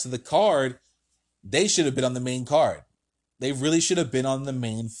at the rest of the card, they should have been on the main card. They really should have been on the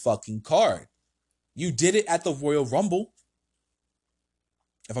main fucking card. You did it at the Royal Rumble.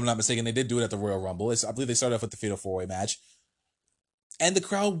 If I'm not mistaken, they did do it at the Royal Rumble. I believe they started off with the Fatal 4-Way match. And the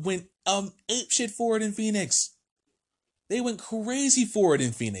crowd went apeshit for it in Phoenix. They went crazy for it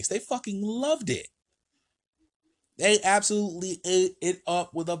in Phoenix. They fucking loved it. They absolutely ate it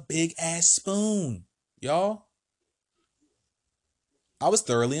up with a big ass spoon. Y'all. I was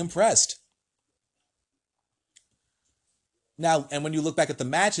thoroughly impressed. Now, and when you look back at the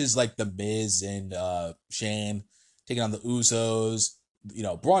matches like The Miz and Shane taking on the Usos, you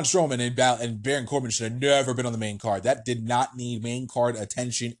know, Braun Strowman and Baron Corbin should have never been on the main card. That did not need main card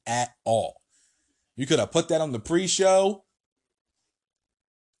attention at all. You could have put that on the pre-show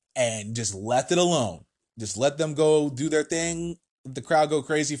and just left it alone. Just let them go do their thing. Let the crowd go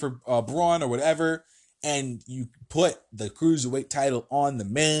crazy for Braun or whatever. And you put the Cruiserweight title on the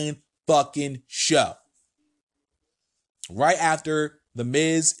main fucking show. Right after The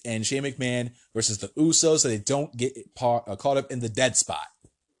Miz and Shane McMahon versus the Usos, so they don't get caught up in the dead spot.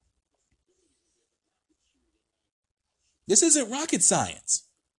 This isn't rocket science.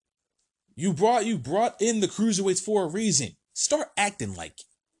 You brought in the Cruiserweights for a reason. Start acting like it.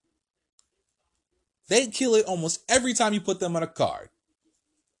 They kill it almost every time you put them on a card.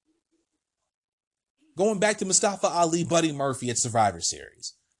 Going back to Mustafa Ali, Buddy Murphy at Survivor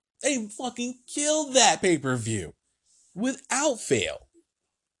Series. They fucking killed that pay-per-view. Without fail.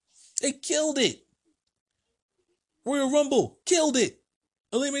 They killed it. Royal Rumble, killed it.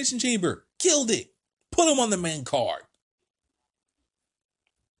 Elimination Chamber, killed it. Put them on the main card.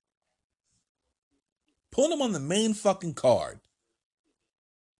 Put them on the main fucking card.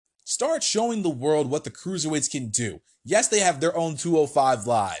 Start showing the world what the Cruiserweights can do. Yes, they have their own 205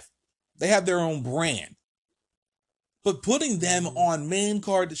 Live. They have their own brand. But putting them on main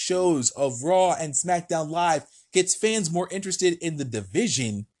card shows of Raw and SmackDown Live gets fans more interested in the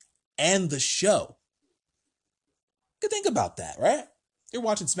division and the show. You can think about that, right? You're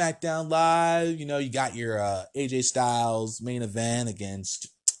watching SmackDown Live, you know, you got your AJ Styles main event against,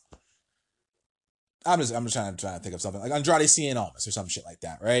 I'm just trying to think of something like Andrade Cien Almas or some shit like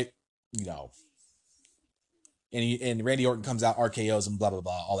that, right? You know, and Randy Orton comes out, RKOs and blah blah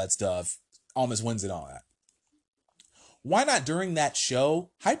blah, all that stuff. Almas wins it, all that. Why not during that show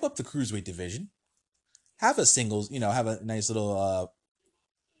hype up the Cruiserweight division? Have a singles, you know, have a nice little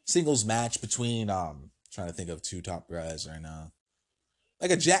singles match between trying to think of two top guys right now.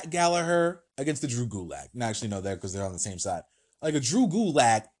 Like a Jack Gallagher against the Drew Gulak. No, actually, no, there because they're on the same side. Like a Drew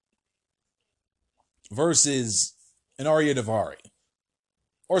Gulak versus an Arya Daivari.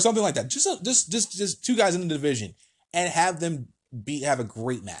 Or something like that. Just two guys in the division. And have them have a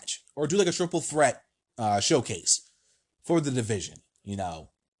great match. Or do like a triple threat showcase for the division. You know.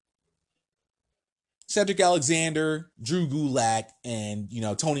 Cedric Alexander, Drew Gulak, and, you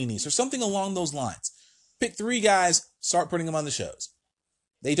know, Tony Nese. Or something along those lines. Pick three guys, start putting them on the shows.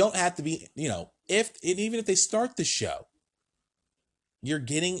 They don't have to be, you know, even if they start the show, you're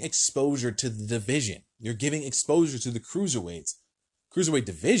getting exposure to the division. You're giving exposure to the Cruiserweight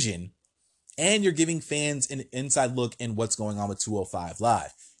division, and you're giving fans an inside look in what's going on with 205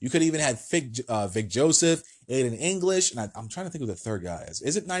 Live. You could even have Vic Joseph, Aiden English, and I'm trying to think of the third guy.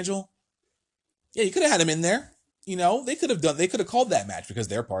 Is it Nigel? Yeah, you could have had him in there. You know, they could have called that match because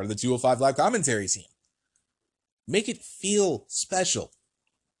they're part of the 205 Live commentary team. Make it feel special.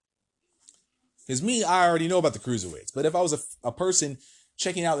 Because me, I already know about the Cruiserweights. But if I was a person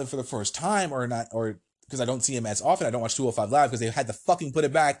checking out them for the first time or not, or because I don't see them as often, I don't watch 205 Live because they had to fucking put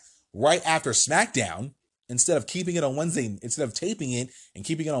it back right after SmackDown instead of keeping it on Wednesday, instead of taping it and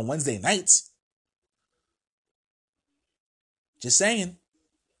keeping it on Wednesday nights. Just saying.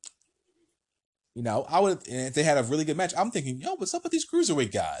 You know, I would if they had a really good match. I'm thinking, yo, what's up with these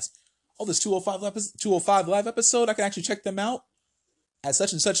cruiserweight guys? Oh, this 205 live episode, I can actually check them out at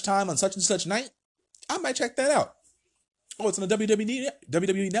such and such time on such and such night. I might check that out. Oh, it's on the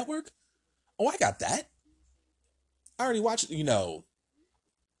WWE Network. Oh, I got that. I already watched,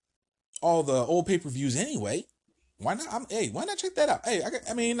 all the old pay-per-views anyway. Why not? Why not check that out? Hey, I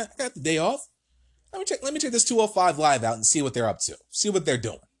got the day off. Let me check this 205 live out and see what they're up to. See what they're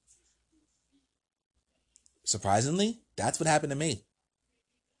doing. Surprisingly, that's what happened to me.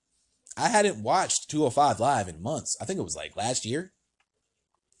 I hadn't watched 205 live in months. I think it was like last year.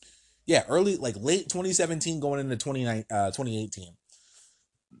 Yeah, late 2017 going into 2018.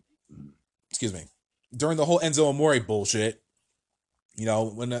 Excuse me. During the whole Enzo Amore bullshit,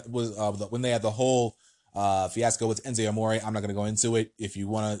 when it was when they had the whole fiasco with Enzo Amore. I'm not going to go into it. If you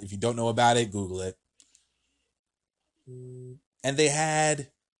don't know about it, Google it. And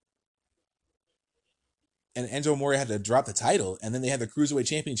Enzo Amore had to drop the title, and then they had the Cruiserweight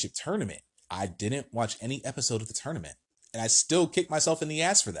Championship tournament. I didn't watch any episode of the tournament, and I still kicked myself in the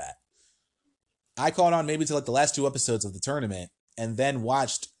ass for that. I caught on maybe to like the last 2 episodes of the tournament, and then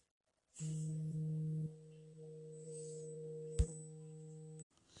watched.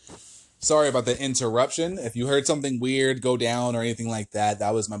 Sorry about the interruption. If you heard something weird go down or anything like that,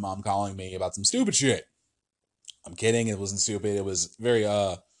 that was my mom calling me about some stupid shit. I'm kidding. It wasn't stupid. It was very, you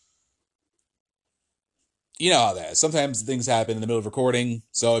know how that is. Sometimes things happen in the middle of recording.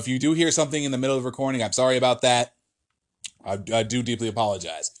 So if you do hear something in the middle of recording, I'm sorry about that. I do deeply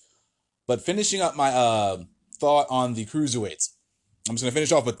apologize. But finishing up my thought on the cruiserweights, I'm just going to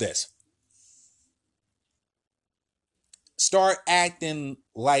finish off with this. Start acting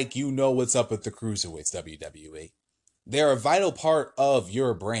like you know what's up with the cruiserweights, WWE. They're a vital part of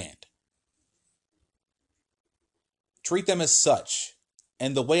your brand. Treat them as such.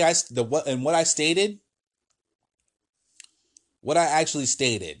 And what I actually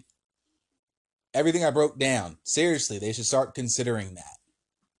stated, everything I broke down, seriously, they should start considering that.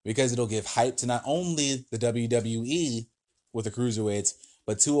 Because it'll give hype to not only the WWE with the cruiserweights,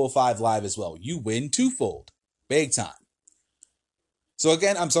 but 205 Live as well. You win twofold. Big time. So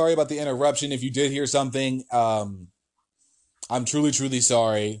again, I'm sorry about the interruption. If you did hear something, I'm truly, truly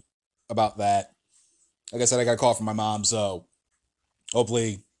sorry about that. Like I said, I got a call from my mom, so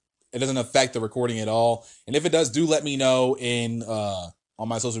hopefully it doesn't affect the recording at all. And if it does, do let me know on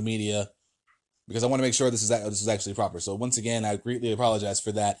my social media, because I want to make sure this is actually proper. So once again, I greatly apologize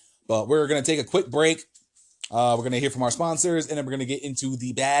for that. But we're going to take a quick break. We're going to hear from our sponsors, and then we're going to get into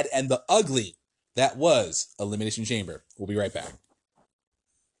the bad and the ugly that was Elimination Chamber. We'll be right back.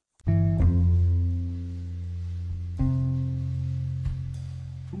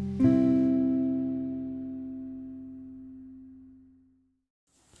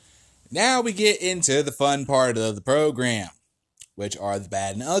 Now we get into the fun part of the program, which are the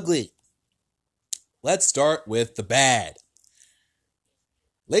bad and ugly. Let's start with the bad.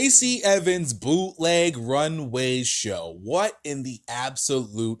 Lacey Evans' bootleg runway show. What in the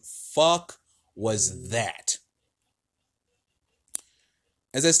absolute fuck was that?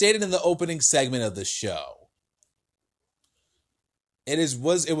 As I stated in the opening segment of the show, it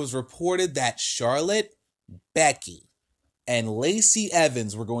was reported that Charlotte, Becky, and Lacey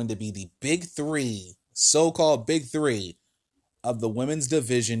Evans were going to be the big 3, so-called big 3, of the women's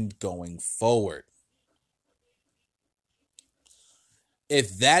division going forward.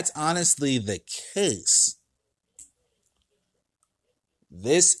 If that's honestly the case,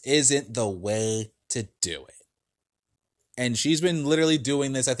 this isn't the way to do it. And she's been literally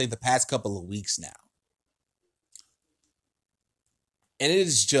doing this, I think, the past couple of weeks now. And it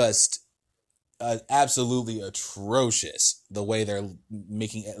is just absolutely atrocious the way they're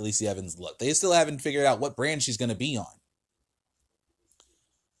making Lacey Evans look. They still haven't figured out what brand she's going to be on.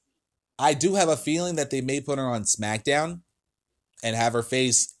 I do have a feeling that they may put her on SmackDown and have her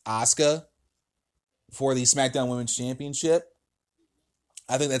face Asuka for the SmackDown Women's Championship.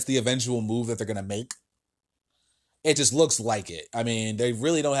 I think that's the eventual move that they're going to make. It just looks like it. I mean, they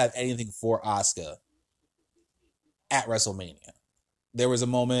really don't have anything for Asuka at WrestleMania. There was a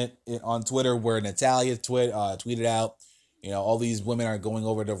moment on Twitter where Natalya tweeted out, all these women are going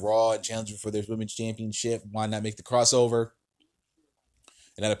over to Raw and challenging for their women's championship. Why not make the crossover?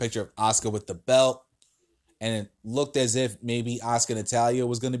 And had a picture of Asuka with the belt. And it looked as if maybe Asuka Natalya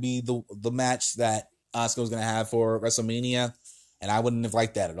was going to be the match that Asuka was going to have for WrestleMania. And I wouldn't have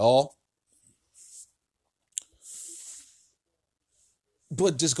liked that at all.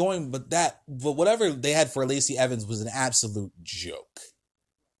 But whatever they had for Lacey Evans was an absolute joke.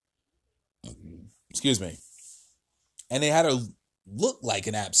 Excuse me. and they had her look like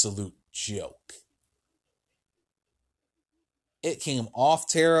an absolute joke. It came off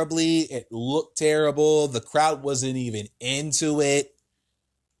terribly. It looked terrible. The crowd wasn't even into it.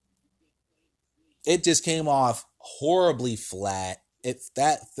 It just came off horribly flat. They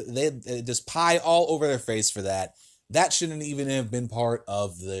just pie all over their face for that. That shouldn't even have been part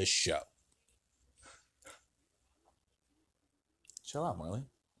of the show. Chill out, Marley.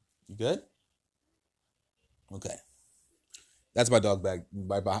 You good? Okay. That's my dog bag,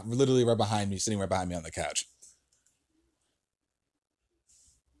 literally right behind me, sitting right behind me on the couch.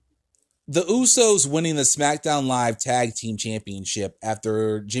 The Usos winning the SmackDown Live Tag Team Championship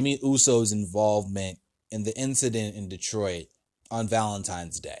after Jimmy Uso's involvement in the incident in Detroit on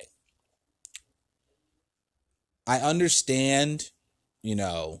Valentine's Day. I understand,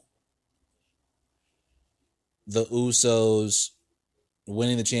 the Usos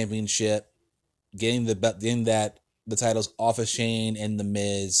winning the championship, getting the titles off of Shane and The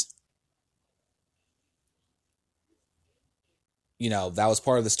Miz. That was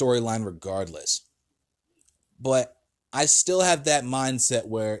part of the storyline regardless. But I still have that mindset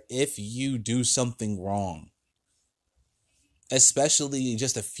where if you do something wrong, especially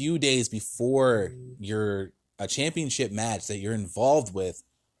just a few days before a championship match that you're involved with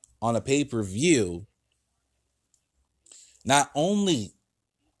on a pay-per-view, not only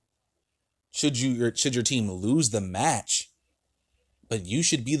should your team lose the match, but you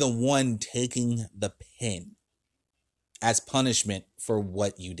should be the one taking the pin as punishment for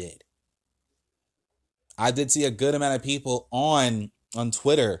what you did. I did see a good amount of people on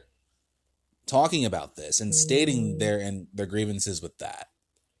Twitter talking about this and stating their grievances with that.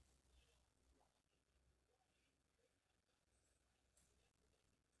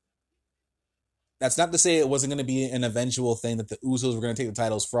 That's not to say it wasn't going to be an eventual thing that the Usos were going to take the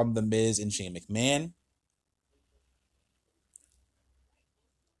titles from The Miz and Shane McMahon.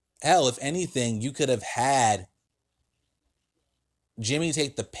 Hell, if anything, you could have had Jimmy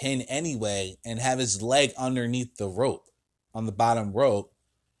take the pin anyway and have his leg underneath the rope, on the bottom rope,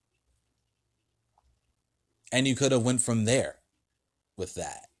 and you could have went from there with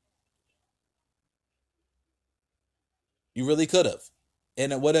that. You really could have.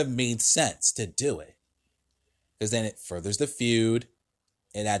 And it would have made sense to do it. Because then it furthers the feud.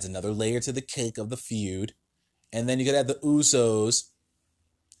 It adds another layer to the cake of the feud. And then you could have the Usos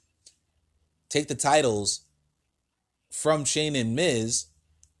take the titles from Shane and Miz,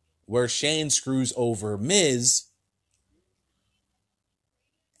 where Shane screws over Miz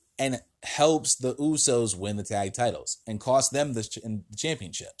and helps the Usos win the tag titles and cost them the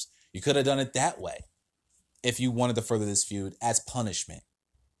championships. You could have done it that way if you wanted to further this feud as punishment.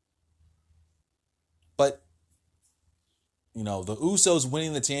 But, the Usos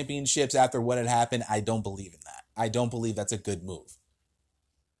winning the championships after what had happened, I don't believe in that. I don't believe that's a good move.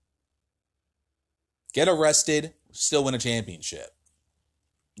 Get arrested, still win a championship.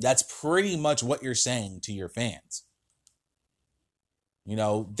 That's pretty much what you're saying to your fans.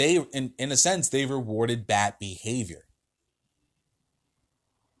 They, in a sense, they rewarded bad behavior.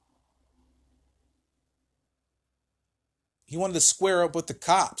 He wanted to square up with the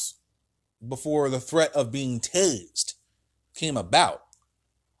cops before the threat of being tased came about.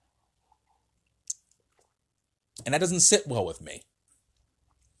 And that doesn't sit well with me.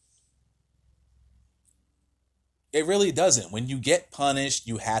 It really doesn't. When you get punished,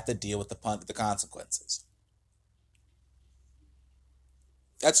 you have to deal with the consequences.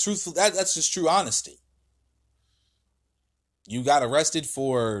 That's truthful. That's just true honesty. You got arrested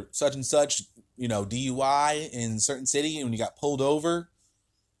for such and such, DUI in a certain city, and when you got pulled over,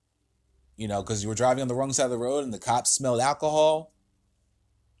 because you were driving on the wrong side of the road and the cops smelled alcohol.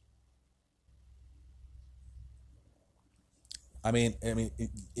 I mean,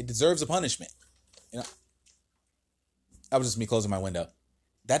 it deserves a punishment. That was just me closing my window.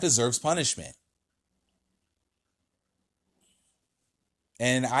 That deserves punishment.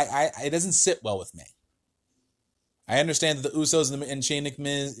 And it doesn't sit well with me. I understand that the Usos and Shane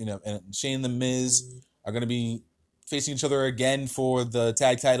McMiz, and Shane and the Miz are going to be facing each other again for the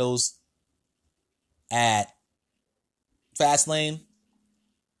tag titles at Fastlane.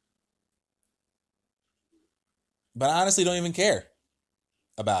 But I honestly don't even care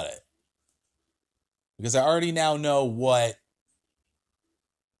about it. Because I already now know what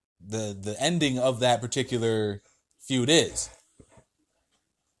the ending of that particular feud is.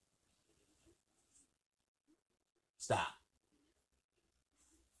 Stop.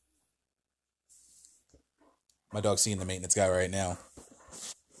 My dog's seeing the maintenance guy right now.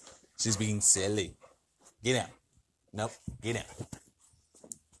 She's being silly. Get down. Nope. Get down.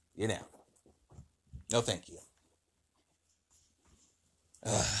 Get down. No, thank you.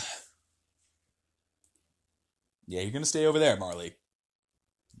 Yeah, you're gonna stay over there, Marley.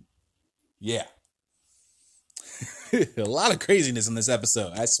 Yeah. A lot of craziness in this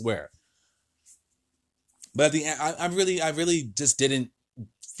episode, I swear. But at the end, I really just didn't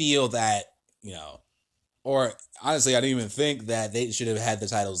feel that, you know, or honestly, I didn't even think that they should have had the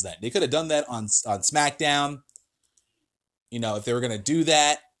titles then. They could have done that on SmackDown. You know, if they were gonna do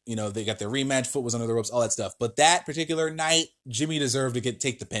that, you know, they got their rematch, foot was under the ropes, all that stuff. But that particular night, Jimmy deserved to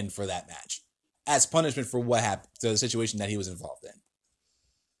take the pin for that match as punishment for what happened, to the situation that he was involved in.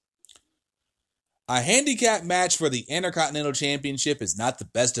 A handicap match for the Intercontinental Championship is not the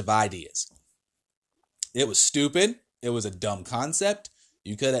best of ideas. It was stupid. It was a dumb concept.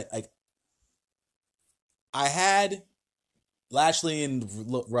 You could have, like, I had Lashley and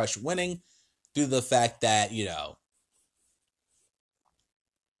Rush winning due to the fact that, you know,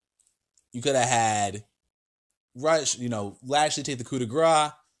 you could have had Rush, you know, Lashley take the coup de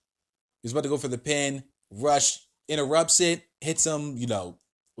grace. He was about to go for the pin. Rush interrupts it, hits him, you know,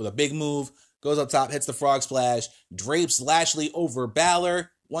 with a big move, goes up top, hits the frog splash, drapes Lashley over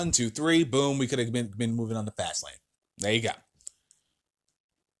Balor. 1, 2, 3, boom. We could have been moving on the fast lane. There you go.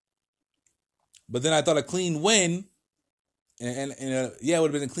 But then I thought a clean win, and yeah, it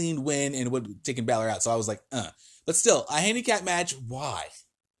would have been a clean win and it would have taken Balor out. So I was like, But still, a handicap match, why?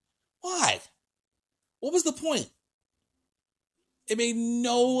 Why? What was the point? It made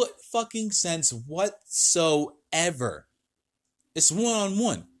no fucking sense whatsoever. It's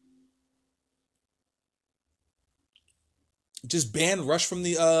one-on-one. Just ban Rush from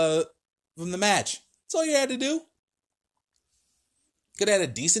the match. That's all you had to do. Could have had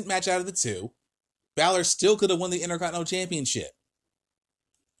a decent match out of the two. Balor still could have won the Intercontinental Championship.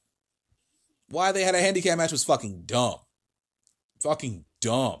 Why they had a handicap match was fucking dumb. Fucking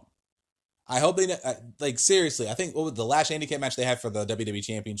dumb. I hope they, like, seriously, I think what was the last handicap match they had for the WWE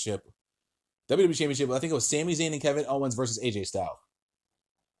Championship? WWE Championship, I think it was Sami Zayn and Kevin Owens versus AJ Styles.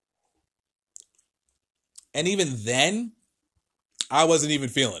 And even then, I wasn't even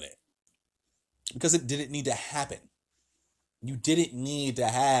feeling it. Because it didn't need to happen. You didn't need to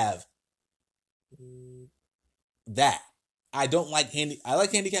have that. I like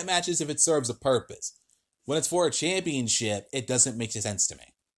handicap matches if it serves a purpose. When it's for a championship, it doesn't make sense to me.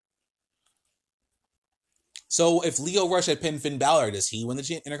 So if Lio Rush had pinned Finn Balor, does he win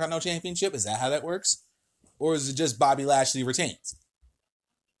the Intercontinental Championship? Is that how that works? Or is it just Bobby Lashley retains?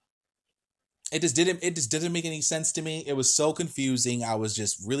 It just didn't make any sense to me. It was so confusing. I was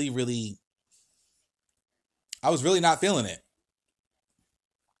just really not feeling it.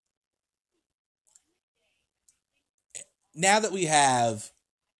 Now that we have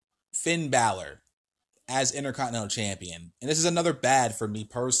Finn Balor as Intercontinental Champion, and this is another bad for me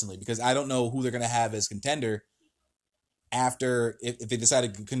personally, because I don't know who they're going to have as contender after, if they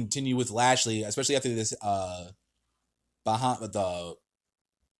decide to continue with Lashley, especially after this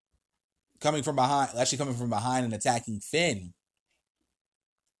coming from behind and attacking Finn.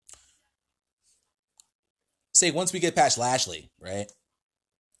 Say once we get past Lashley, right?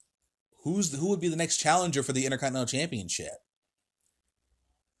 Who would be the next challenger for the Intercontinental Championship?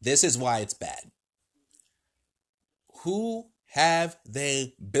 This is why it's bad. Who have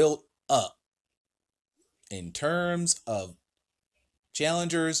they built up in terms of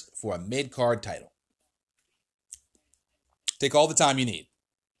challengers for a mid-card title? Take all the time you need.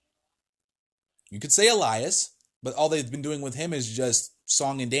 You could say Elias, but all they've been doing with him is just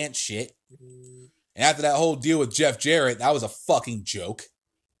song and dance shit. And after that whole deal with Jeff Jarrett, that was a fucking joke.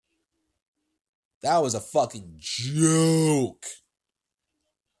 That was a fucking joke.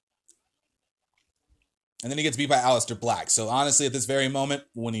 And then he gets beat by Aleister Black. So honestly, at this very moment,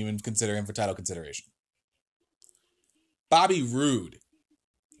 wouldn't even consider him for title consideration. Bobby Roode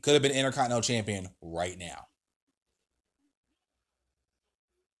could have been Intercontinental Champion right now.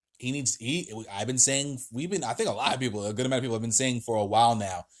 I've been saying, I think a lot of people, a good amount of people have been saying for a while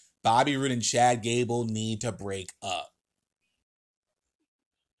now, Bobby Roode and Chad Gable need to break up.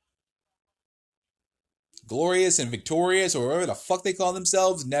 Glorious and Victorious, or whatever the fuck they call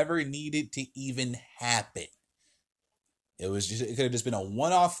themselves, never needed to even happen. It could have just been a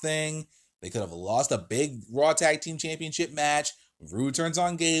one-off thing. They could have lost a big Raw Tag Team Championship match. Roode turns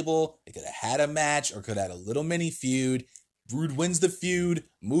on Gable. They could have had a match or could have had a little mini feud. Roode wins the feud,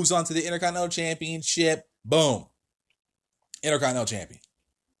 moves on to the Intercontinental Championship. Boom. Intercontinental Champion.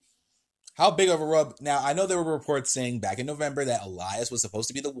 How big of a rub? Now, I know there were reports saying back in November that Elias was supposed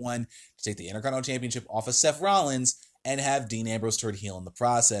to be the one to take the Intercontinental Championship off of Seth Rollins and have Dean Ambrose turn heel in the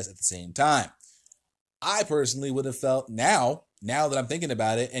process at the same time. I personally would have felt now that I'm thinking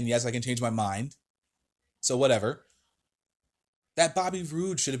about it, and yes, I can change my mind, so whatever. that Bobby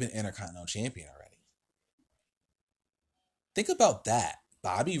Roode should have been Intercontinental Champion already. Think about that.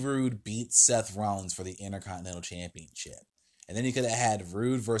 Bobby Roode beat Seth Rollins for the Intercontinental Championship. And then you could have had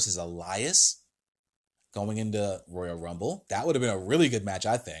Roode versus Elias going into Royal Rumble. That would have been a really good match,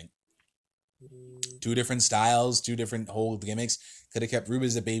 I think. Two different styles, two different whole gimmicks. Could have kept Roode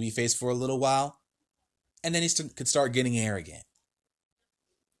as a babyface for a little while. And then he could start getting arrogant.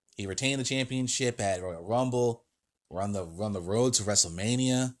 He retained the championship at Royal Rumble. We're on the road to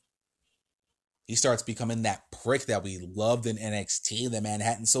WrestleMania. He starts becoming that prick that we loved in NXT, the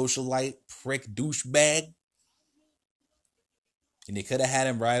Manhattan socialite, prick douchebag. And they could have had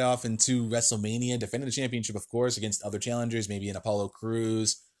him right off into WrestleMania, defending the championship, of course, against other challengers, maybe an Apollo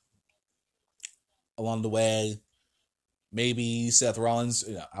Crews along the way. Maybe Seth Rollins,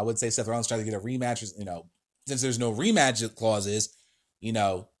 I would say Seth Rollins trying to get a rematch, since there's no rematch clauses,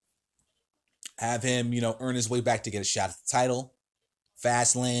 have him, earn his way back to get a shot at the title.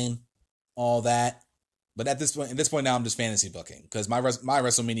 Fastlane, all that. But at this point now, I'm just fantasy booking because my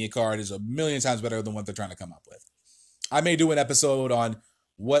WrestleMania card is a million times better than what they're trying to come up with. I may do an episode on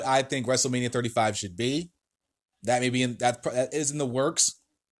what I think WrestleMania 35 should be. That may be that is in the works.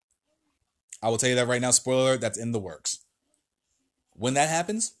 I will tell you that right now. Spoiler alert, that's in the works. When that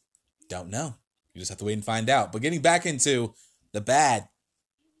happens, don't know. You just have to wait and find out. But getting back into the bad,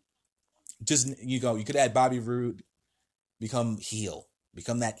 you could add Bobby Roode, become heel.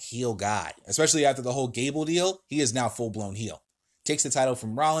 Become that heel guy. Especially after the whole Gable deal, he is now full-blown heel. Takes the title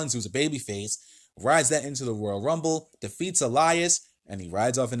from Rollins, who's a babyface, rides that into the Royal Rumble, defeats Elias, and he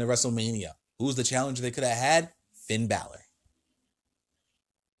rides off into WrestleMania. Who's the challenger they could have had? Finn Balor.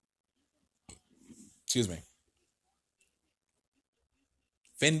 Excuse me.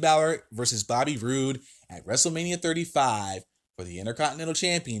 Finn Balor versus Bobby Roode at WrestleMania 35 for the Intercontinental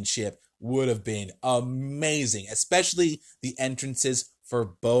Championship would have been amazing, especially the entrances for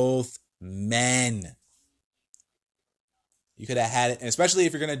both men. You could have had it, and especially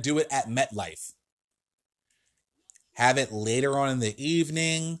if you're going to do it at MetLife. Have it later on in the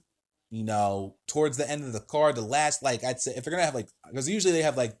evening, towards the end of the card, the last, I'd say, if they're going to have, because usually they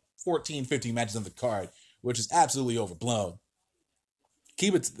have 14, 15 matches on the card, which is absolutely overblown.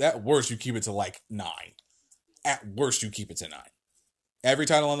 Keep it, at worst, you keep it to 9. At worst, you keep it to 9. Every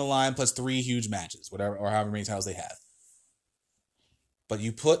title on the line plus 3 huge matches, whatever, or however many titles they have. But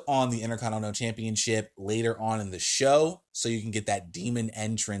you put on the Intercontinental Championship later on in the show so you can get that demon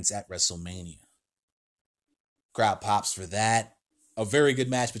entrance at WrestleMania. Crowd pops for that. A very good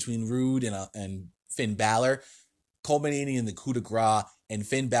match between Roode and Finn Balor, culminating in the coup de grace, and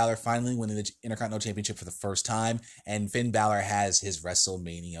Finn Balor finally winning the Intercontinental Championship for the first time, and Finn Balor has his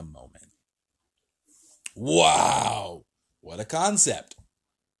WrestleMania moment. Wow! What a concept.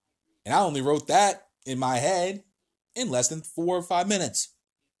 And I only wrote that in my head in less than 4 or 5 minutes.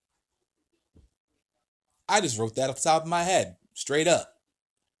 I just wrote that off the top of my head, straight up.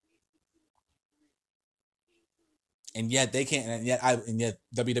 And yet they can't, and yet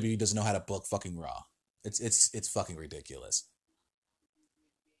WWE doesn't know how to book fucking Raw. It's fucking ridiculous.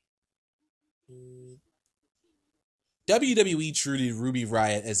 WWE treated Ruby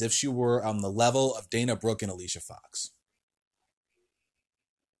Riott as if she were on the level of Dana Brooke and Alicia Fox.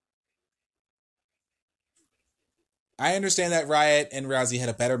 I understand that Riott and Rousey had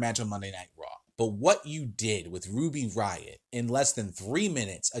a better match on Monday Night Raw, but what you did with Ruby Riott in less than 3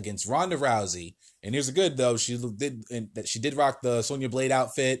 minutes against Ronda Rousey, and here's the good though, she did rock the Sonya Blade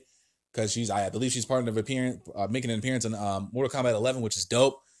outfit because I believe she's part of making an appearance on Mortal Kombat 11, which is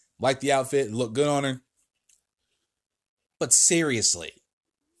dope. Like the outfit, it looked good on her. But seriously,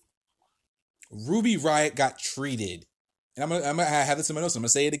 Ruby Riott got treated, and I'm gonna have this in my notes. I'm gonna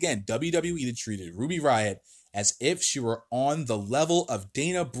say it again. WWE treated Ruby Riott as if she were on the level of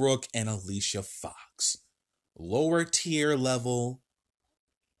Dana Brooke and Alicia Fox. Lower tier level,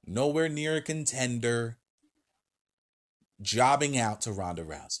 nowhere near a contender, jobbing out to Ronda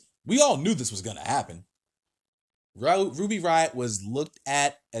Rousey. We all knew this was going to happen. Ruby Riott was looked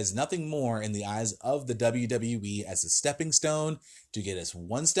at as nothing more in the eyes of the WWE as a stepping stone to get us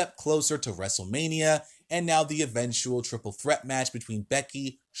one step closer to WrestleMania and now the eventual triple threat match between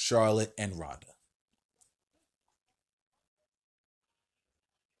Becky, Charlotte, and Ronda.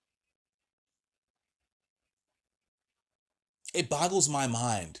 It boggles my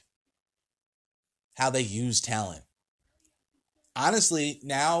mind how they use talent. Honestly,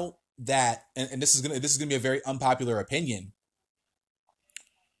 now that, and this is gonna be a very unpopular opinion,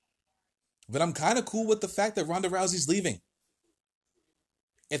 but I'm kind of cool with the fact that Ronda Rousey's leaving.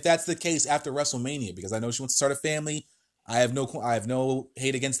 If that's the case after WrestleMania, because I know she wants to start a family, I have no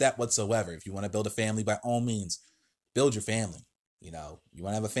hate against that whatsoever. If you want to build a family, by all means, build your family. You want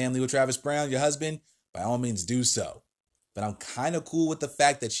to have a family with Travis Brown, your husband, by all means do so. But I'm kind of cool with the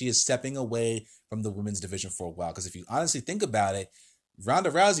fact that she is stepping away from the women's division for a while. Because if you honestly think about it,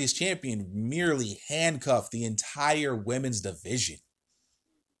 Ronda Rousey as champion merely handcuffed the entire women's division.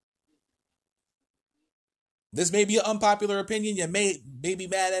 This may be an unpopular opinion. You may be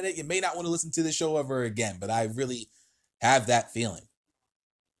mad at it. You may not want to listen to the show ever again. But I really have that feeling.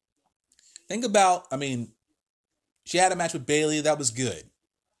 Think about, she had a match with Bayley that was good.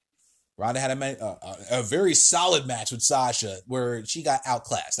 Ronda had a very solid match with Sasha where she got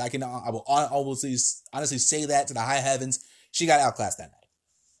outclassed. I will honestly say that to the high heavens. She got outclassed that night.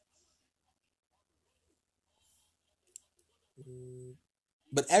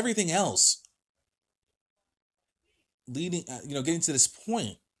 But everything else leading, getting to this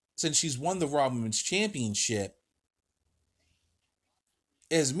point, since she's won the Raw Women's Championship,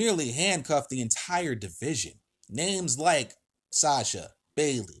 has merely handcuffed the entire division. Names like Sasha,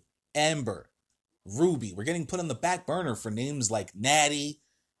 Bayley, Ember, Ruby. We're getting put on the back burner for names like Natty,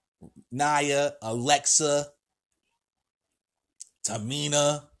 Nia, Alexa,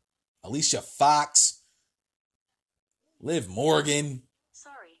 Tamina, Alicia Fox, Liv Morgan.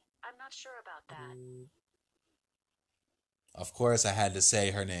 Sorry, I'm not sure about that. Of course, I had to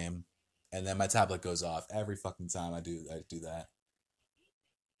say her name, and then my tablet goes off every fucking time I do that.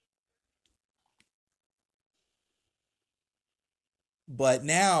 But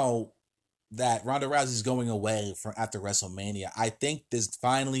now that Ronda Rousey is going away from after WrestleMania, I think this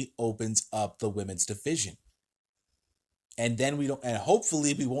finally opens up the women's division. And then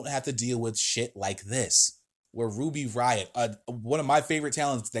hopefully we won't have to deal with shit like this, where Ruby Riott, one of my favorite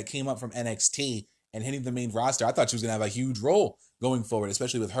talents that came up from NXT and hitting the main roster, I thought she was going to have a huge role going forward,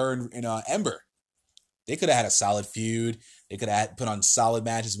 especially with her and Ember. They could have had a solid feud. They could have put on solid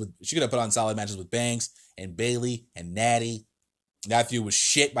matches she could have put on solid matches with Banks and Bayley and Natty. That feud was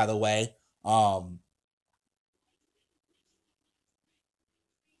shit, by the way.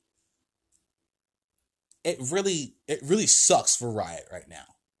 It really sucks for Riot right now.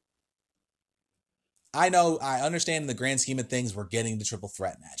 I understand in the grand scheme of things we're getting the triple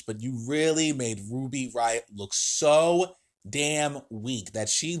threat match, but you really made Ruby Riott look so damn weak that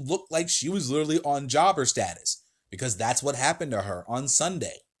she looked like she was literally on jobber status, because that's what happened to her on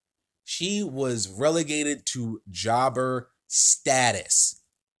Sunday. She was relegated to jobber status.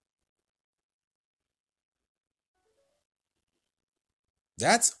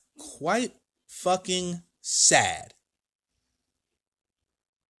 That's quite fucking sad.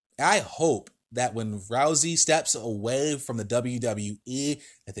 I hope that when Rousey steps away from the WWE,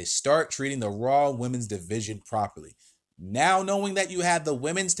 that they start treating the Raw Women's Division properly. Now, knowing that you have the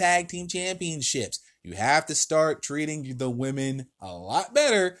Women's Tag Team Championships, you have to start treating the women a lot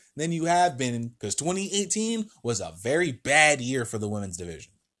better than you have been, because 2018 was a very bad year for the women's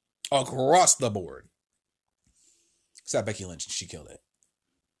division. Across the board. Except Becky Lynch, she killed it.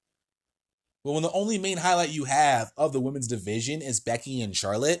 But when the only main highlight you have of the women's division is Becky and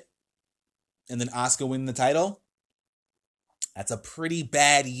Charlotte, and then Asuka win the title, that's a pretty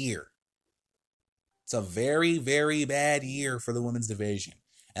bad year. It's a very, very bad year for the women's division.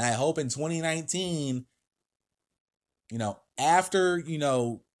 And I hope in 2019, after,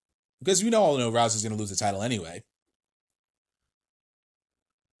 because we all know Rousey's going to lose the title anyway,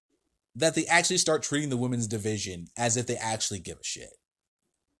 that they actually start treating the women's division as if they actually give a shit.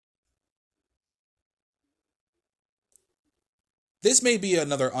 This may be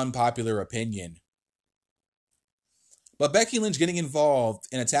another unpopular opinion, but Becky Lynch getting involved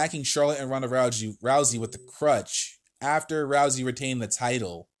in attacking Charlotte and Ronda Rousey with the crutch after Rousey retained the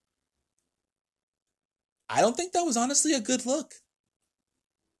title, I don't think that was honestly a good look.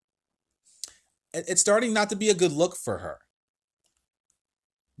 It's starting not to be a good look for her,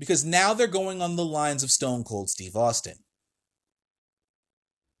 because now they're going on the lines of Stone Cold Steve Austin.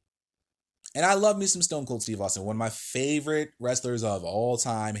 And I love me some Stone Cold Steve Austin, one of my favorite wrestlers of all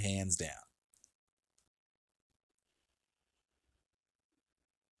time, hands down.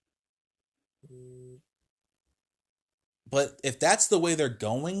 But if that's the way they're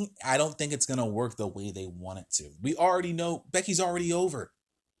going, I don't think it's going to work the way they want it to. We already know Becky's already over.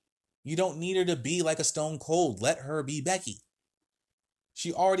 You don't need her to be like a Stone Cold. Let her be Becky.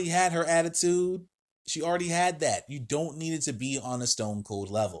 She already had her attitude. She already had that. You don't need it to be on a Stone Cold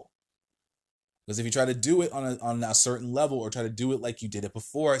level. Because if you try to do it on a certain level, or try to do it like you did it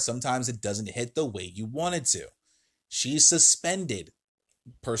before, sometimes it doesn't hit the way you want it to. She's suspended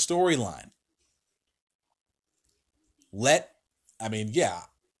per storyline. I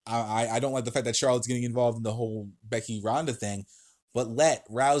don't like the fact that Charlotte's getting involved in the whole Becky Ronda thing, but let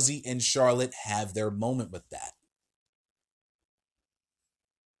Rousey and Charlotte have their moment with that.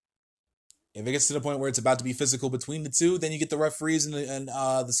 If it gets to the point where it's about to be physical between the two, then you get the referees and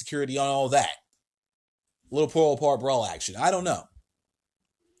the security on all that. A little pull apart brawl action. I don't know.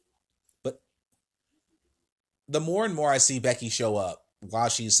 But the more and more I see Becky show up while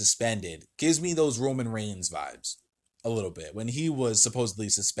she's suspended, gives me those Roman Reigns vibes a little bit when he was supposedly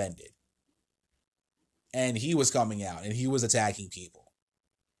suspended. And he was coming out and he was attacking people.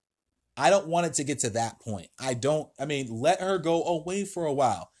 I don't want it to get to that point. Let her go away for a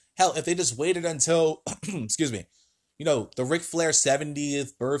while. Hell, if they just waited until, excuse me, the Ric Flair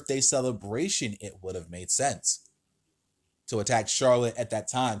 70th birthday celebration, it would have made sense to attack Charlotte at that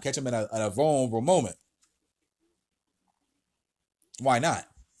time. Catch him in a vulnerable moment. Why not?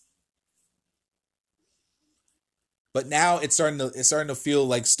 But now it's starting to feel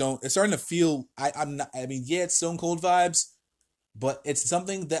like Stone. It's starting to feel. It's Stone Cold vibes, but it's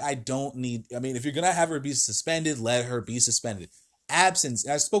something that I don't need. I mean, if you're gonna have her be suspended, let her be suspended. Absence.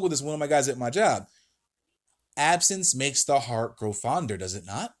 I spoke with one of my guys at my job. Absence makes the heart grow fonder, does it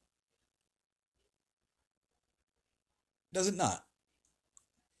not? Does it not?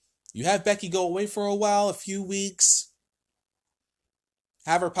 You have Becky go away for a while, a few weeks.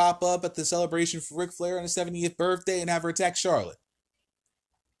 Have her pop up at the celebration for Ric Flair on his 70th birthday and have her attack Charlotte.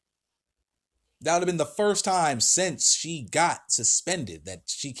 That would have been the first time since she got suspended that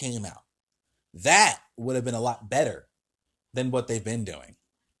she came out. That would have been a lot better than what they've been doing.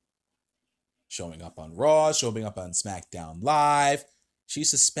 Showing up on Raw, showing up on SmackDown Live. She's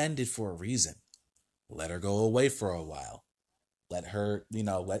suspended for a reason. Let her go away for a while. Let her,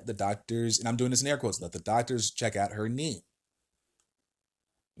 let the doctors, and I'm doing this in air quotes, let the doctors check out her knee.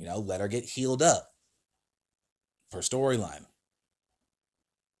 Let her get healed up for storyline.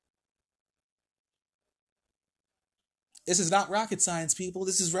 This is not rocket science, people.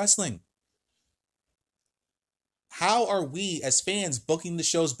 This is wrestling. How are we as fans booking the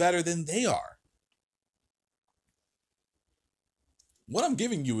shows better than they are? What I'm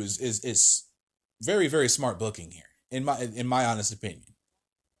giving you is very, very smart booking here, in my honest opinion.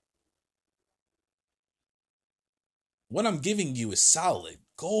 What I'm giving you is solid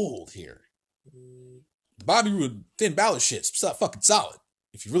gold here. Bobby Roode, Finn Balor shit's fucking solid.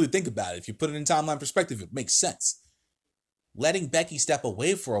 If you really think about it, if you put it in timeline perspective, it makes sense. Letting Becky step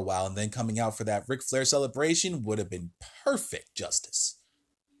away for a while and then coming out for that Ric Flair celebration would have been perfect justice.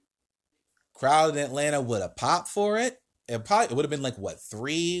 Crowd in Atlanta would have popped for it. It would have been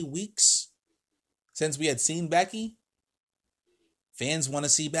 3 weeks since we had seen Becky? Fans want to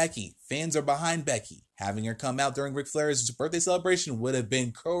see Becky. Fans are behind Becky. Having her come out during Ric Flair's birthday celebration would have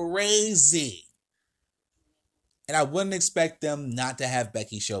been crazy. And I wouldn't expect them not to have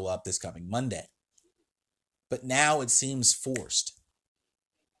Becky show up this coming Monday. But now it seems forced.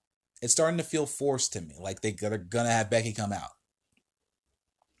 It's starting to feel forced to me, like they're going to have Becky come out.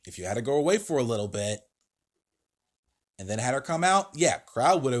 If you had to go away for a little bit and then had her come out, yeah,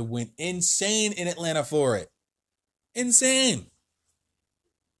 crowd would have went insane in Atlanta for it. Insane.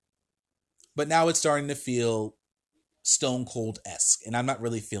 But now it's starting to feel Stone Cold-esque, and I'm not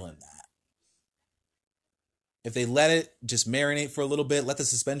really feeling that. If they let it just marinate for a little bit, let the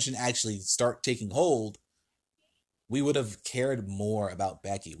suspension actually start taking hold, we would have cared more about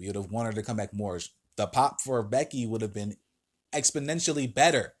Becky. We would have wanted her to come back more. The pop for Becky would have been exponentially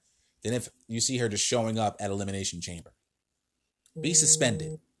better than if you see her just showing up at Elimination Chamber. Be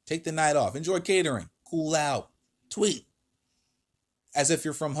suspended. Take the night off. Enjoy catering. Cool out. Tweet. As if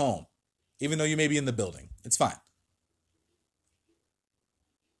you're from home. Even though you may be in the building. It's fine.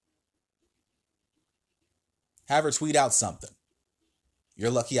 Have her tweet out something. You're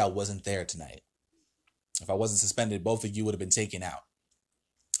lucky I wasn't there tonight. If I wasn't suspended, both of you would have been taken out.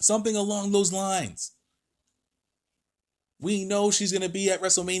 Something along those lines. We know she's going to be at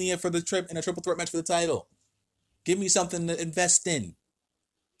WrestleMania for the trip in a triple threat match for the title. Give me something to invest in.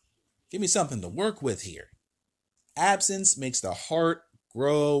 Give me something to work with here. Absence makes the heart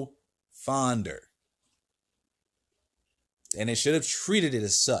grow fonder. And it should have treated it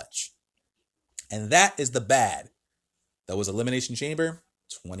as such. And that is the bad. That was Elimination Chamber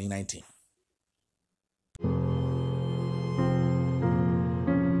 2019.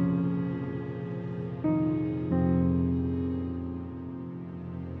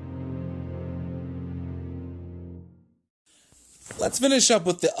 Let's finish up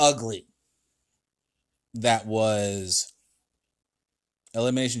with the ugly. That was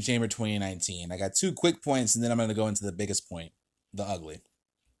Elimination Chamber 2019. I got 2 quick points, and then I'm going to go into the biggest point, the ugly.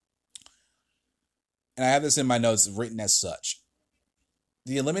 And I have this in my notes written as such.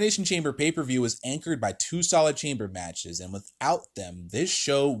 The Elimination Chamber pay-per-view was anchored by 2 solid chamber matches, and without them, this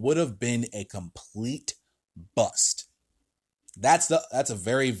show would have been a complete bust. That's a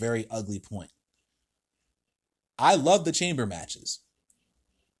very, very ugly point. I love the chamber matches.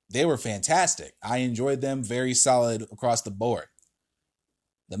 They were fantastic. I enjoyed them, very solid across the board.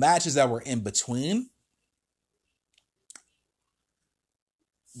 The matches that were in between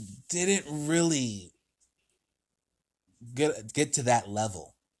didn't really get to that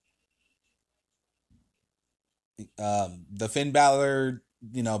level. The Finn Balor,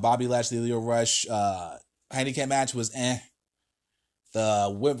 Bobby Lashley, Leo Rush handicap match was eh.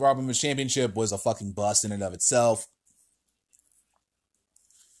 The Whip Robin Championship was a fucking bust in and of itself.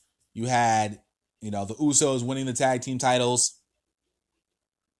 You had, the Usos winning the tag team titles.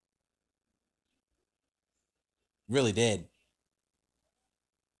 Really did.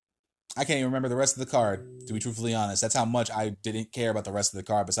 I can't even remember the rest of the card, to be truthfully honest. That's how much I didn't care about the rest of the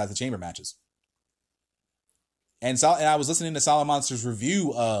card besides the chamber matches. And I was listening to Solid Monster's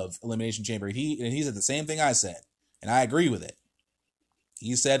review of Elimination Chamber, and he said the same thing I said, and I agree with it.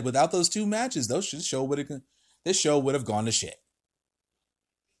 He said without those two matches, this show would have gone to shit,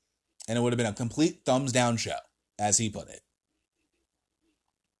 and it would have been a complete thumbs down show, as he put it.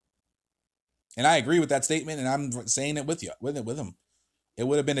 And I agree with that statement, and I'm saying it with him. It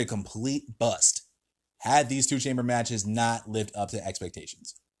would have been a complete bust had these two chamber matches not lived up to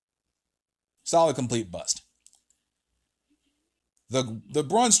expectations. Solid complete bust. The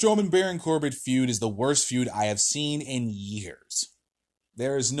Braun Strowman Baron Corbin feud is the worst feud I have seen in years.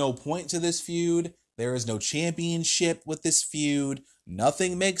 There is no point to this feud. There is no championship with this feud.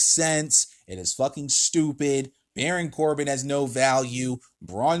 Nothing makes sense. It is fucking stupid. Baron Corbin has no value.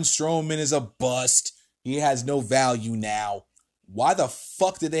 Braun Strowman is a bust. He has no value now. Why the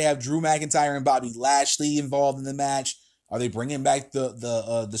fuck did they have Drew McIntyre and Bobby Lashley involved in the match? Are they bringing back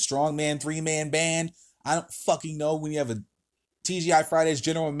the strongman 3-man band? I don't fucking know. When you have a TGI Fridays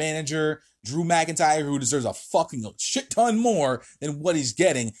general manager, Drew McIntyre, who deserves a fucking shit ton more than what he's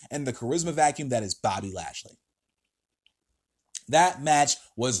getting, and the charisma vacuum that is Bobby Lashley. That match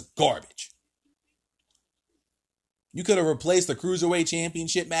was garbage. You could have replaced the Cruiserweight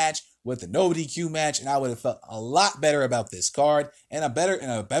Championship match with the No DQ match, and I would have felt a lot better about this card, and a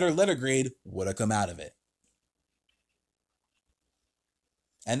better letter grade would have come out of it.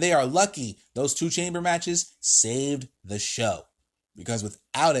 And they are lucky those two chamber matches saved the show. Because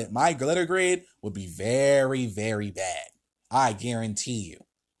without it, my letter grade would be very, very bad. I guarantee you.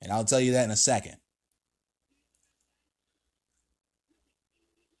 And I'll tell you that in a second.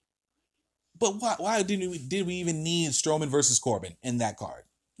 But why did we even need Strowman versus Corbin in that card?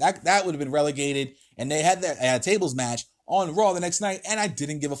 That would have been relegated. And they had a tables match on Raw the next night, and I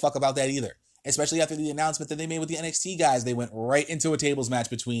didn't give a fuck about that either. Especially after the announcement that they made with the NXT guys. They went right into a tables match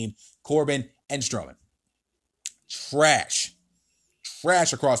between Corbin and Strowman. Trash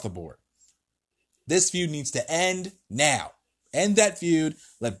across the board. This feud needs to end now. End that feud.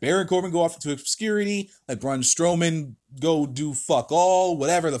 Let Baron Corbin go off into obscurity. Let Braun Strowman go do fuck all,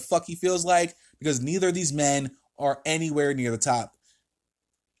 whatever the fuck he feels like, because neither of these men are anywhere near the top.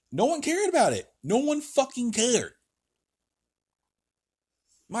 No one cared about it. No one fucking cared.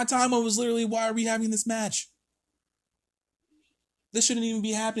 My timeline was literally, why are we having this match? This shouldn't even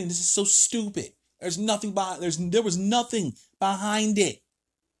be happening. This is so stupid. There was nothing behind it.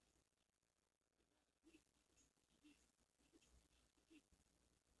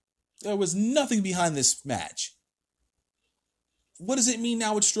 There was nothing behind this match. What does it mean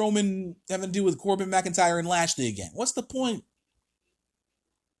now with Strowman having to do with Corbin, McIntyre, and Lashley again? What's the point?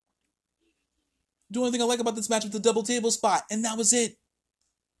 The only thing I like about this match was the double table spot, and that was it.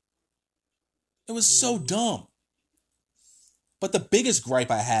 It was so dumb. But the biggest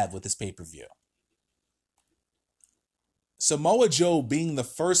gripe I have with this pay-per-view, Samoa Joe being the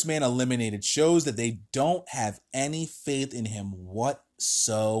first man eliminated shows that they don't have any faith in him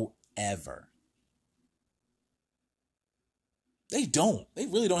whatsoever. They don't. They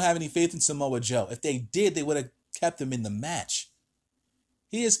really don't have any faith in Samoa Joe. If they did, they would have kept him in the match.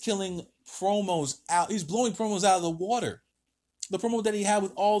 He is killing promos out. He's blowing promos out of the water. The promo that he had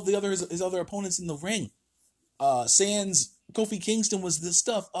with all the his other opponents in the ring. Sans Kofi Kingston was the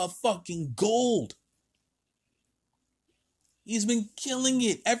stuff of fucking gold. He's been killing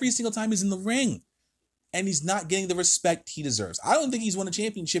it every single time he's in the ring. And he's not getting the respect he deserves. I don't think he's won a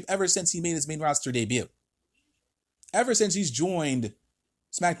championship ever since he made his main roster debut. Ever since he's joined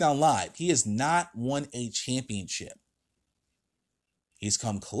SmackDown Live, he has not won a championship. He's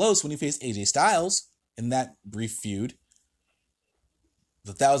come close when he faced AJ Styles in that brief feud.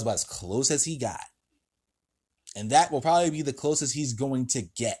 But that was about as close as he got. And that will probably be the closest he's going to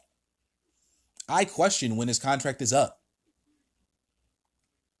get. I question when his contract is up.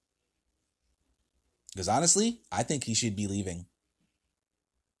 Because honestly, I think he should be leaving.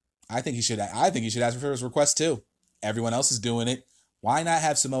 I think he should. I think he should ask for his request too. Everyone else is doing it. Why not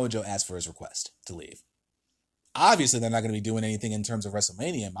have Samoa Joe ask for his request to leave? Obviously, they're not going to be doing anything in terms of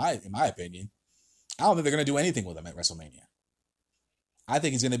WrestleMania. In my opinion, I don't think they're going to do anything with him at WrestleMania. I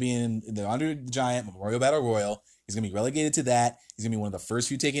think he's going to be in the Andre the Giant Memorial Battle Royal. He's going to be relegated to that. He's going to be one of the first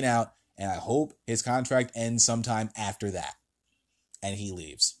few taken out, and I hope his contract ends sometime after that, and he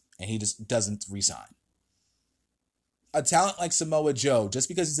leaves, and he just doesn't resign. A talent like Samoa Joe, just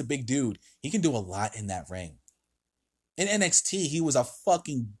because he's a big dude, he can do a lot in that ring. In NXT, he was a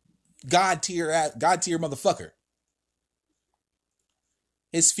fucking god tier motherfucker.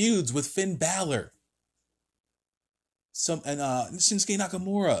 His feuds with Finn Balor, Shinsuke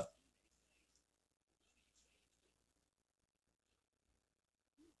Nakamura.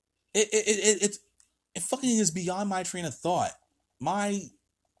 It fucking is beyond my train of thought.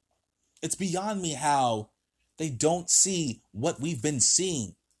 It's beyond me how they don't see what we've been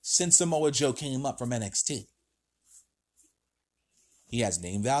seeing since Samoa Joe came up from NXT. He has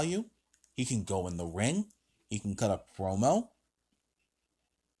name value. He can go in the ring. He can cut a promo.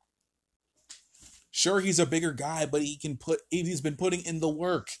 Sure, he's a bigger guy, but he's been putting in the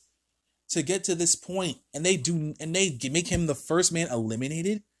work to get to this point, and they make him the first man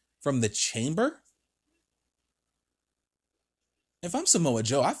eliminated from the chamber. If I'm Samoa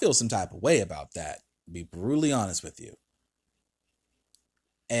Joe, I feel some type of way about that, to be brutally honest with you.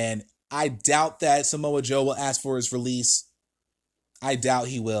 And I doubt that Samoa Joe will ask for his release. I doubt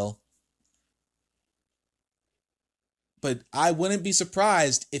he will. But I wouldn't be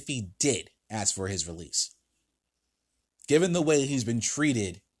surprised if he did ask for his release. Given the way he's been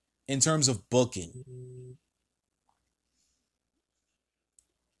treated in terms of booking.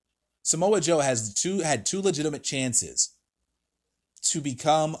 Samoa Joe had two legitimate chances to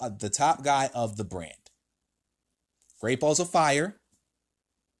become the top guy of the brand. Great Balls of Fire.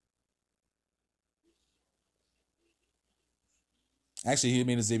 Actually, he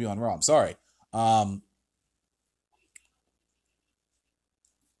made his debut on Raw. I'm sorry.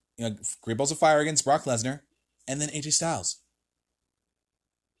 Great Balls of Fire against Brock Lesnar, and then AJ Styles.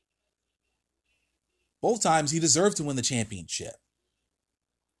 Both times he deserved to win the championship.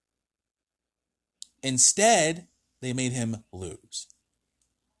 Instead, they made him lose.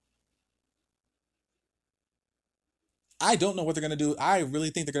 I don't know what they're going to do. I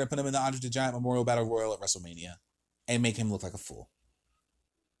really think they're going to put him in the Andre the Giant Memorial Battle Royal at WrestleMania and make him look like a fool.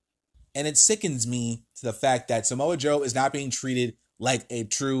 And it sickens me to the fact that Samoa Joe is not being treated like a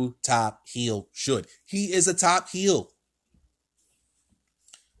true top heel should. He is a top heel.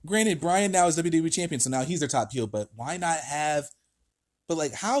 Granted, Bryan now is WWE champion, so now he's their top heel, but why not have... But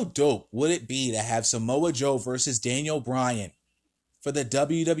like, how dope would it be to have Samoa Joe versus Daniel Bryan for the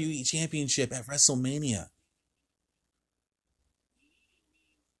WWE Championship at WrestleMania?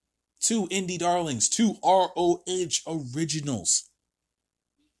 Two indie darlings, two ROH originals.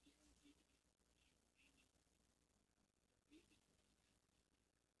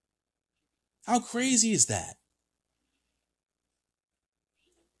 How crazy is that?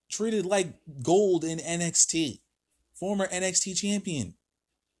 Treated like gold in NXT. Former NXT champion.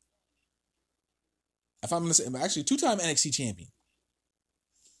 If I'm going to say, actually, two-time NXT champion.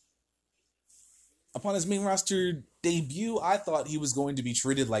 Upon his main roster debut, I thought he was going to be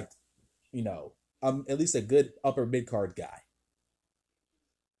treated like, at least a good upper mid-card guy.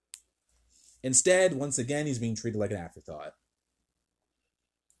 Instead, once again, he's being treated like an afterthought.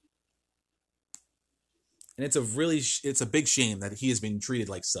 And it's a big shame that he is being treated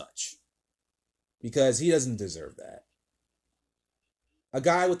like such. Because he doesn't deserve that. A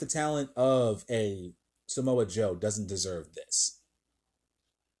guy with the talent of a Samoa Joe doesn't deserve this.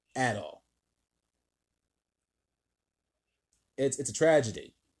 At all. It's a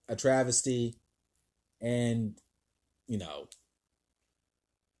tragedy. A travesty. And,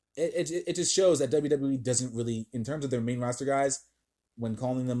 it just shows that WWE doesn't really, in terms of their main roster guys, when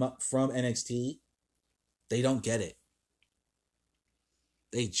calling them up from NXT, they don't get it.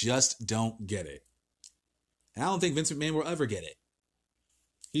 They just don't get it. And I don't think Vince McMahon will ever get it.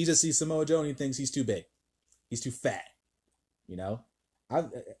 He just sees Samoa Joe and he thinks he's too big. He's too fat. And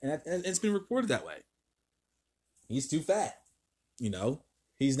it's been reported that way. He's too fat.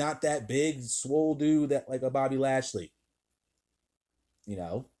 He's not that big, swole dude that like a Bobby Lashley.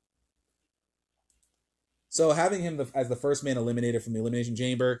 So having him as the first man eliminated from the Elimination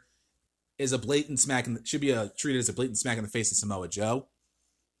Chamber is a blatant smack should be treated as a blatant smack in the face of Samoa Joe.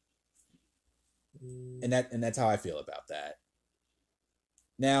 And that's how I feel about that.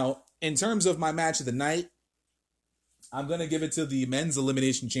 Now, in terms of my match of the night, I'm going to give it to the men's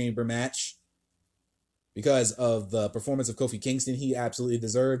Elimination Chamber match. because of the performance of Kofi Kingston. He absolutely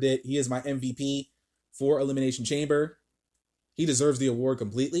deserved it. He is my MVP for Elimination Chamber. He deserves the award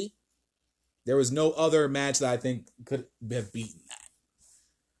completely. There was no other match that I think could have beaten that.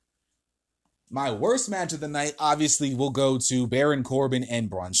 My worst match of the night, obviously, will go to Baron Corbin and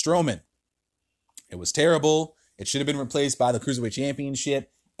Braun Strowman. It was terrible. It should have been replaced by the Cruiserweight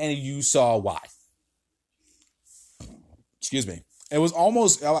Championship, and you saw why. Excuse me. I was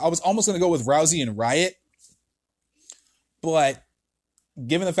almost going to go with Rousey and Riot, but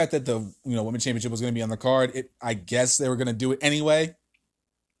given the fact that the Women's Championship was going to be on the card, I guess they were going to do it anyway,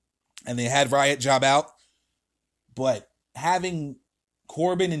 and they had Riot job out. But having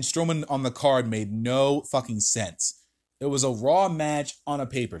Corbin and Strowman on the card made no fucking sense. It was a Raw match on a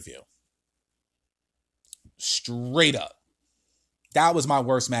pay-per-view. Straight up. That was my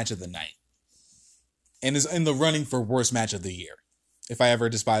worst match of the night. And is in the running for worst match of the year. If I ever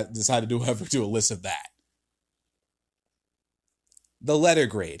decide to do a list of that. The letter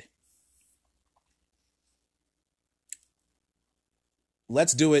grade.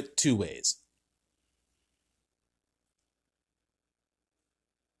 Let's do it two ways.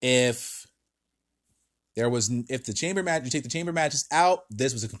 If the chamber match, you take the chamber matches out,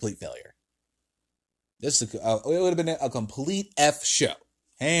 this was a complete failure. It would have been a complete F show.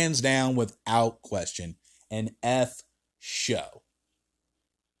 Hands down, without question. An F show.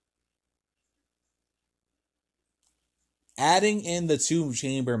 Adding in the two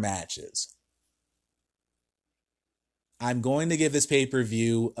chamber matches, I'm going to give this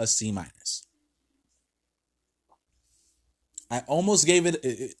pay-per-view a C-. I almost gave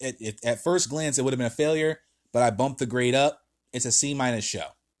it, at first glance, it would have been a failure, but I bumped the grade up. It's a C- show.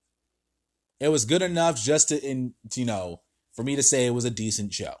 It was good enough just for me to say it was a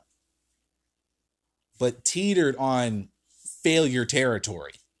decent show. But teetered on failure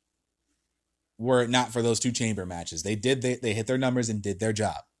territory were it not for those two chamber matches. They hit their numbers and did their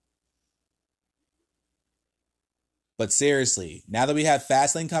job. But seriously, now that we have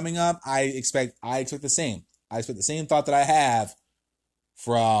Fastlane coming up, I expect the same. I expect the same thought that I have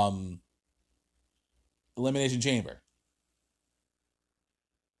from Elimination Chamber.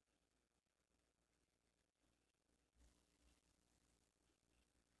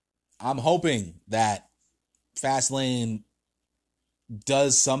 I'm hoping that Fastlane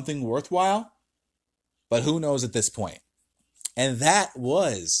does something worthwhile, but who knows at this point. And that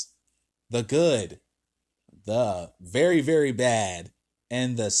was the good, the very, very bad,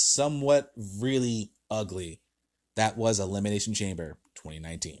 and the somewhat really ugly. That was Elimination Chamber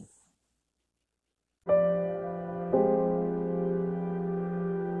 2019.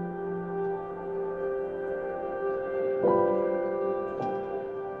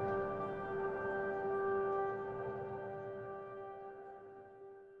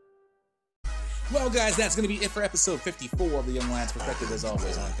 Well, guys, that's going to be it for episode 54 of the Young Lions Perspective. As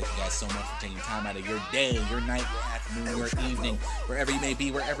always, I want to thank you guys so much for taking time out of your day, your night, your afternoon, your evening, wherever you may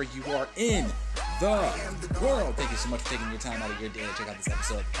be, wherever you are in the world. Thank you so much for taking your time out of your day to check out this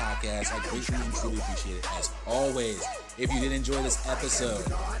episode of the podcast. I greatly and truly appreciate it, as always. If you did enjoy this episode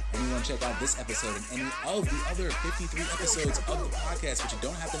and you want to check out this episode and any of the other 53 episodes of the podcast, but you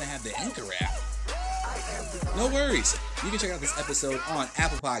don't happen to have the Anchor app, no worries. You can check out this episode on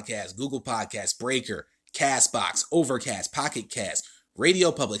Apple Podcasts, Google Podcasts, Breaker, Castbox, Overcast, Pocket Cast,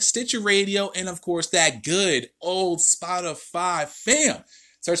 Radio Public, Stitcher Radio, and of course that good old Spotify. Fam!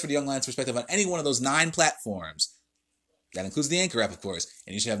 Search for the Young Lions Perspective on any one of those 9 platforms. That includes the Anchor app, of course,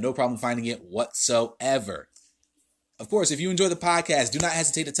 and you should have no problem finding it whatsoever. Of course, if you enjoy the podcast, do not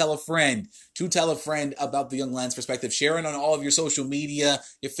hesitate to tell a friend about the Young Lions Perspective. Share it on all of your social media,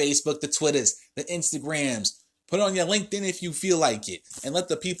 your Facebook, the Twitters, the Instagrams. Put it on your LinkedIn if you feel like it. And let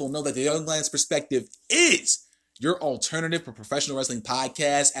the people know that the Young Lions Perspective is your alternative for professional wrestling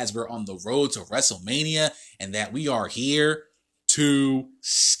podcast as we're on the road to WrestleMania and that we are here to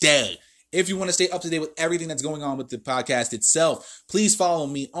stay. If you want to stay up to date with everything that's going on with the podcast itself, please follow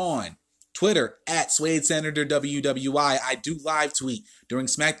me on Twitter at Suede Senator WWI. I do live tweet during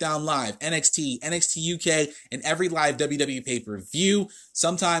SmackDown Live, NXT, NXT UK, and every live WWE pay-per-view.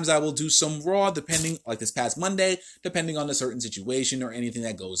 Sometimes I will do some Raw, depending, like this past Monday, depending on a certain situation or anything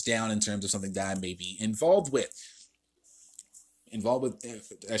that goes down in terms of something that I may be involved with.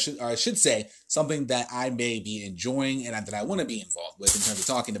 I should say, something that I may be enjoying and that I want to be involved with in terms of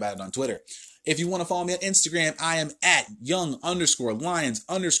talking about it on Twitter. If you want to follow me on Instagram, I am at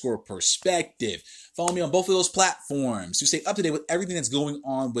young_lions_perspective. Follow me on both of those platforms to stay up to date with everything that's going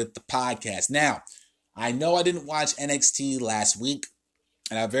on with the podcast. Now, I know I didn't watch NXT last week.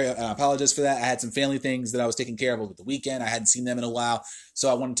 And I apologize for that. I had some family things that I was taking care of over the weekend. I hadn't seen them in a while, so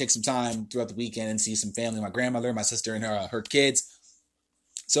I wanted to take some time throughout the weekend and see some family. My grandmother, my sister, and her kids.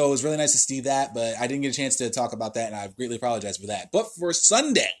 So it was really nice to see that, but I didn't get a chance to talk about that, and I greatly apologize for that. But for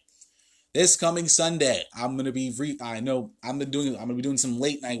Sunday, this coming Sunday, I'm gonna be. I know I'm gonna be doing some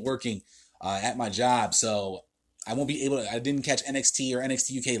late night working at my job, so I won't be able to. I didn't catch NXT or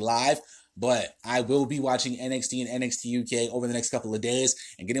NXT UK live, but I will be watching NXT and NXT UK over the next couple of days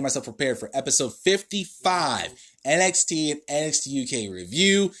and getting myself prepared for episode 55 NXT and NXT UK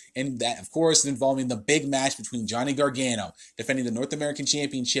review, and that, of course, involving the big match between Johnny Gargano defending the North American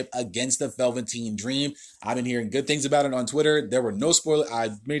Championship against the Velveteen Dream. I've been hearing good things about it on Twitter. There were no spoilers.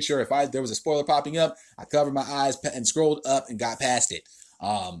 I made sure if there was a spoiler popping up, I covered my eyes and scrolled up and got past it.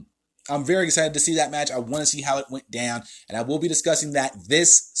 I'm very excited to see that match. I want to see how it went down, and I will be discussing that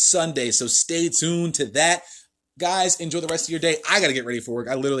this Sunday, so stay tuned to that. Guys, enjoy the rest of your day. I got to get ready for work.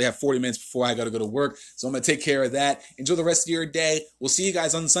 I literally have 40 minutes before I got to go to work, so I'm going to take care of that. Enjoy the rest of your day. We'll see you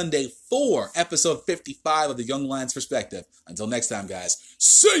guys on Sunday for episode 55 of the Young Lions Perspective. Until next time, guys.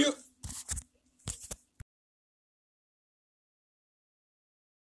 See ya!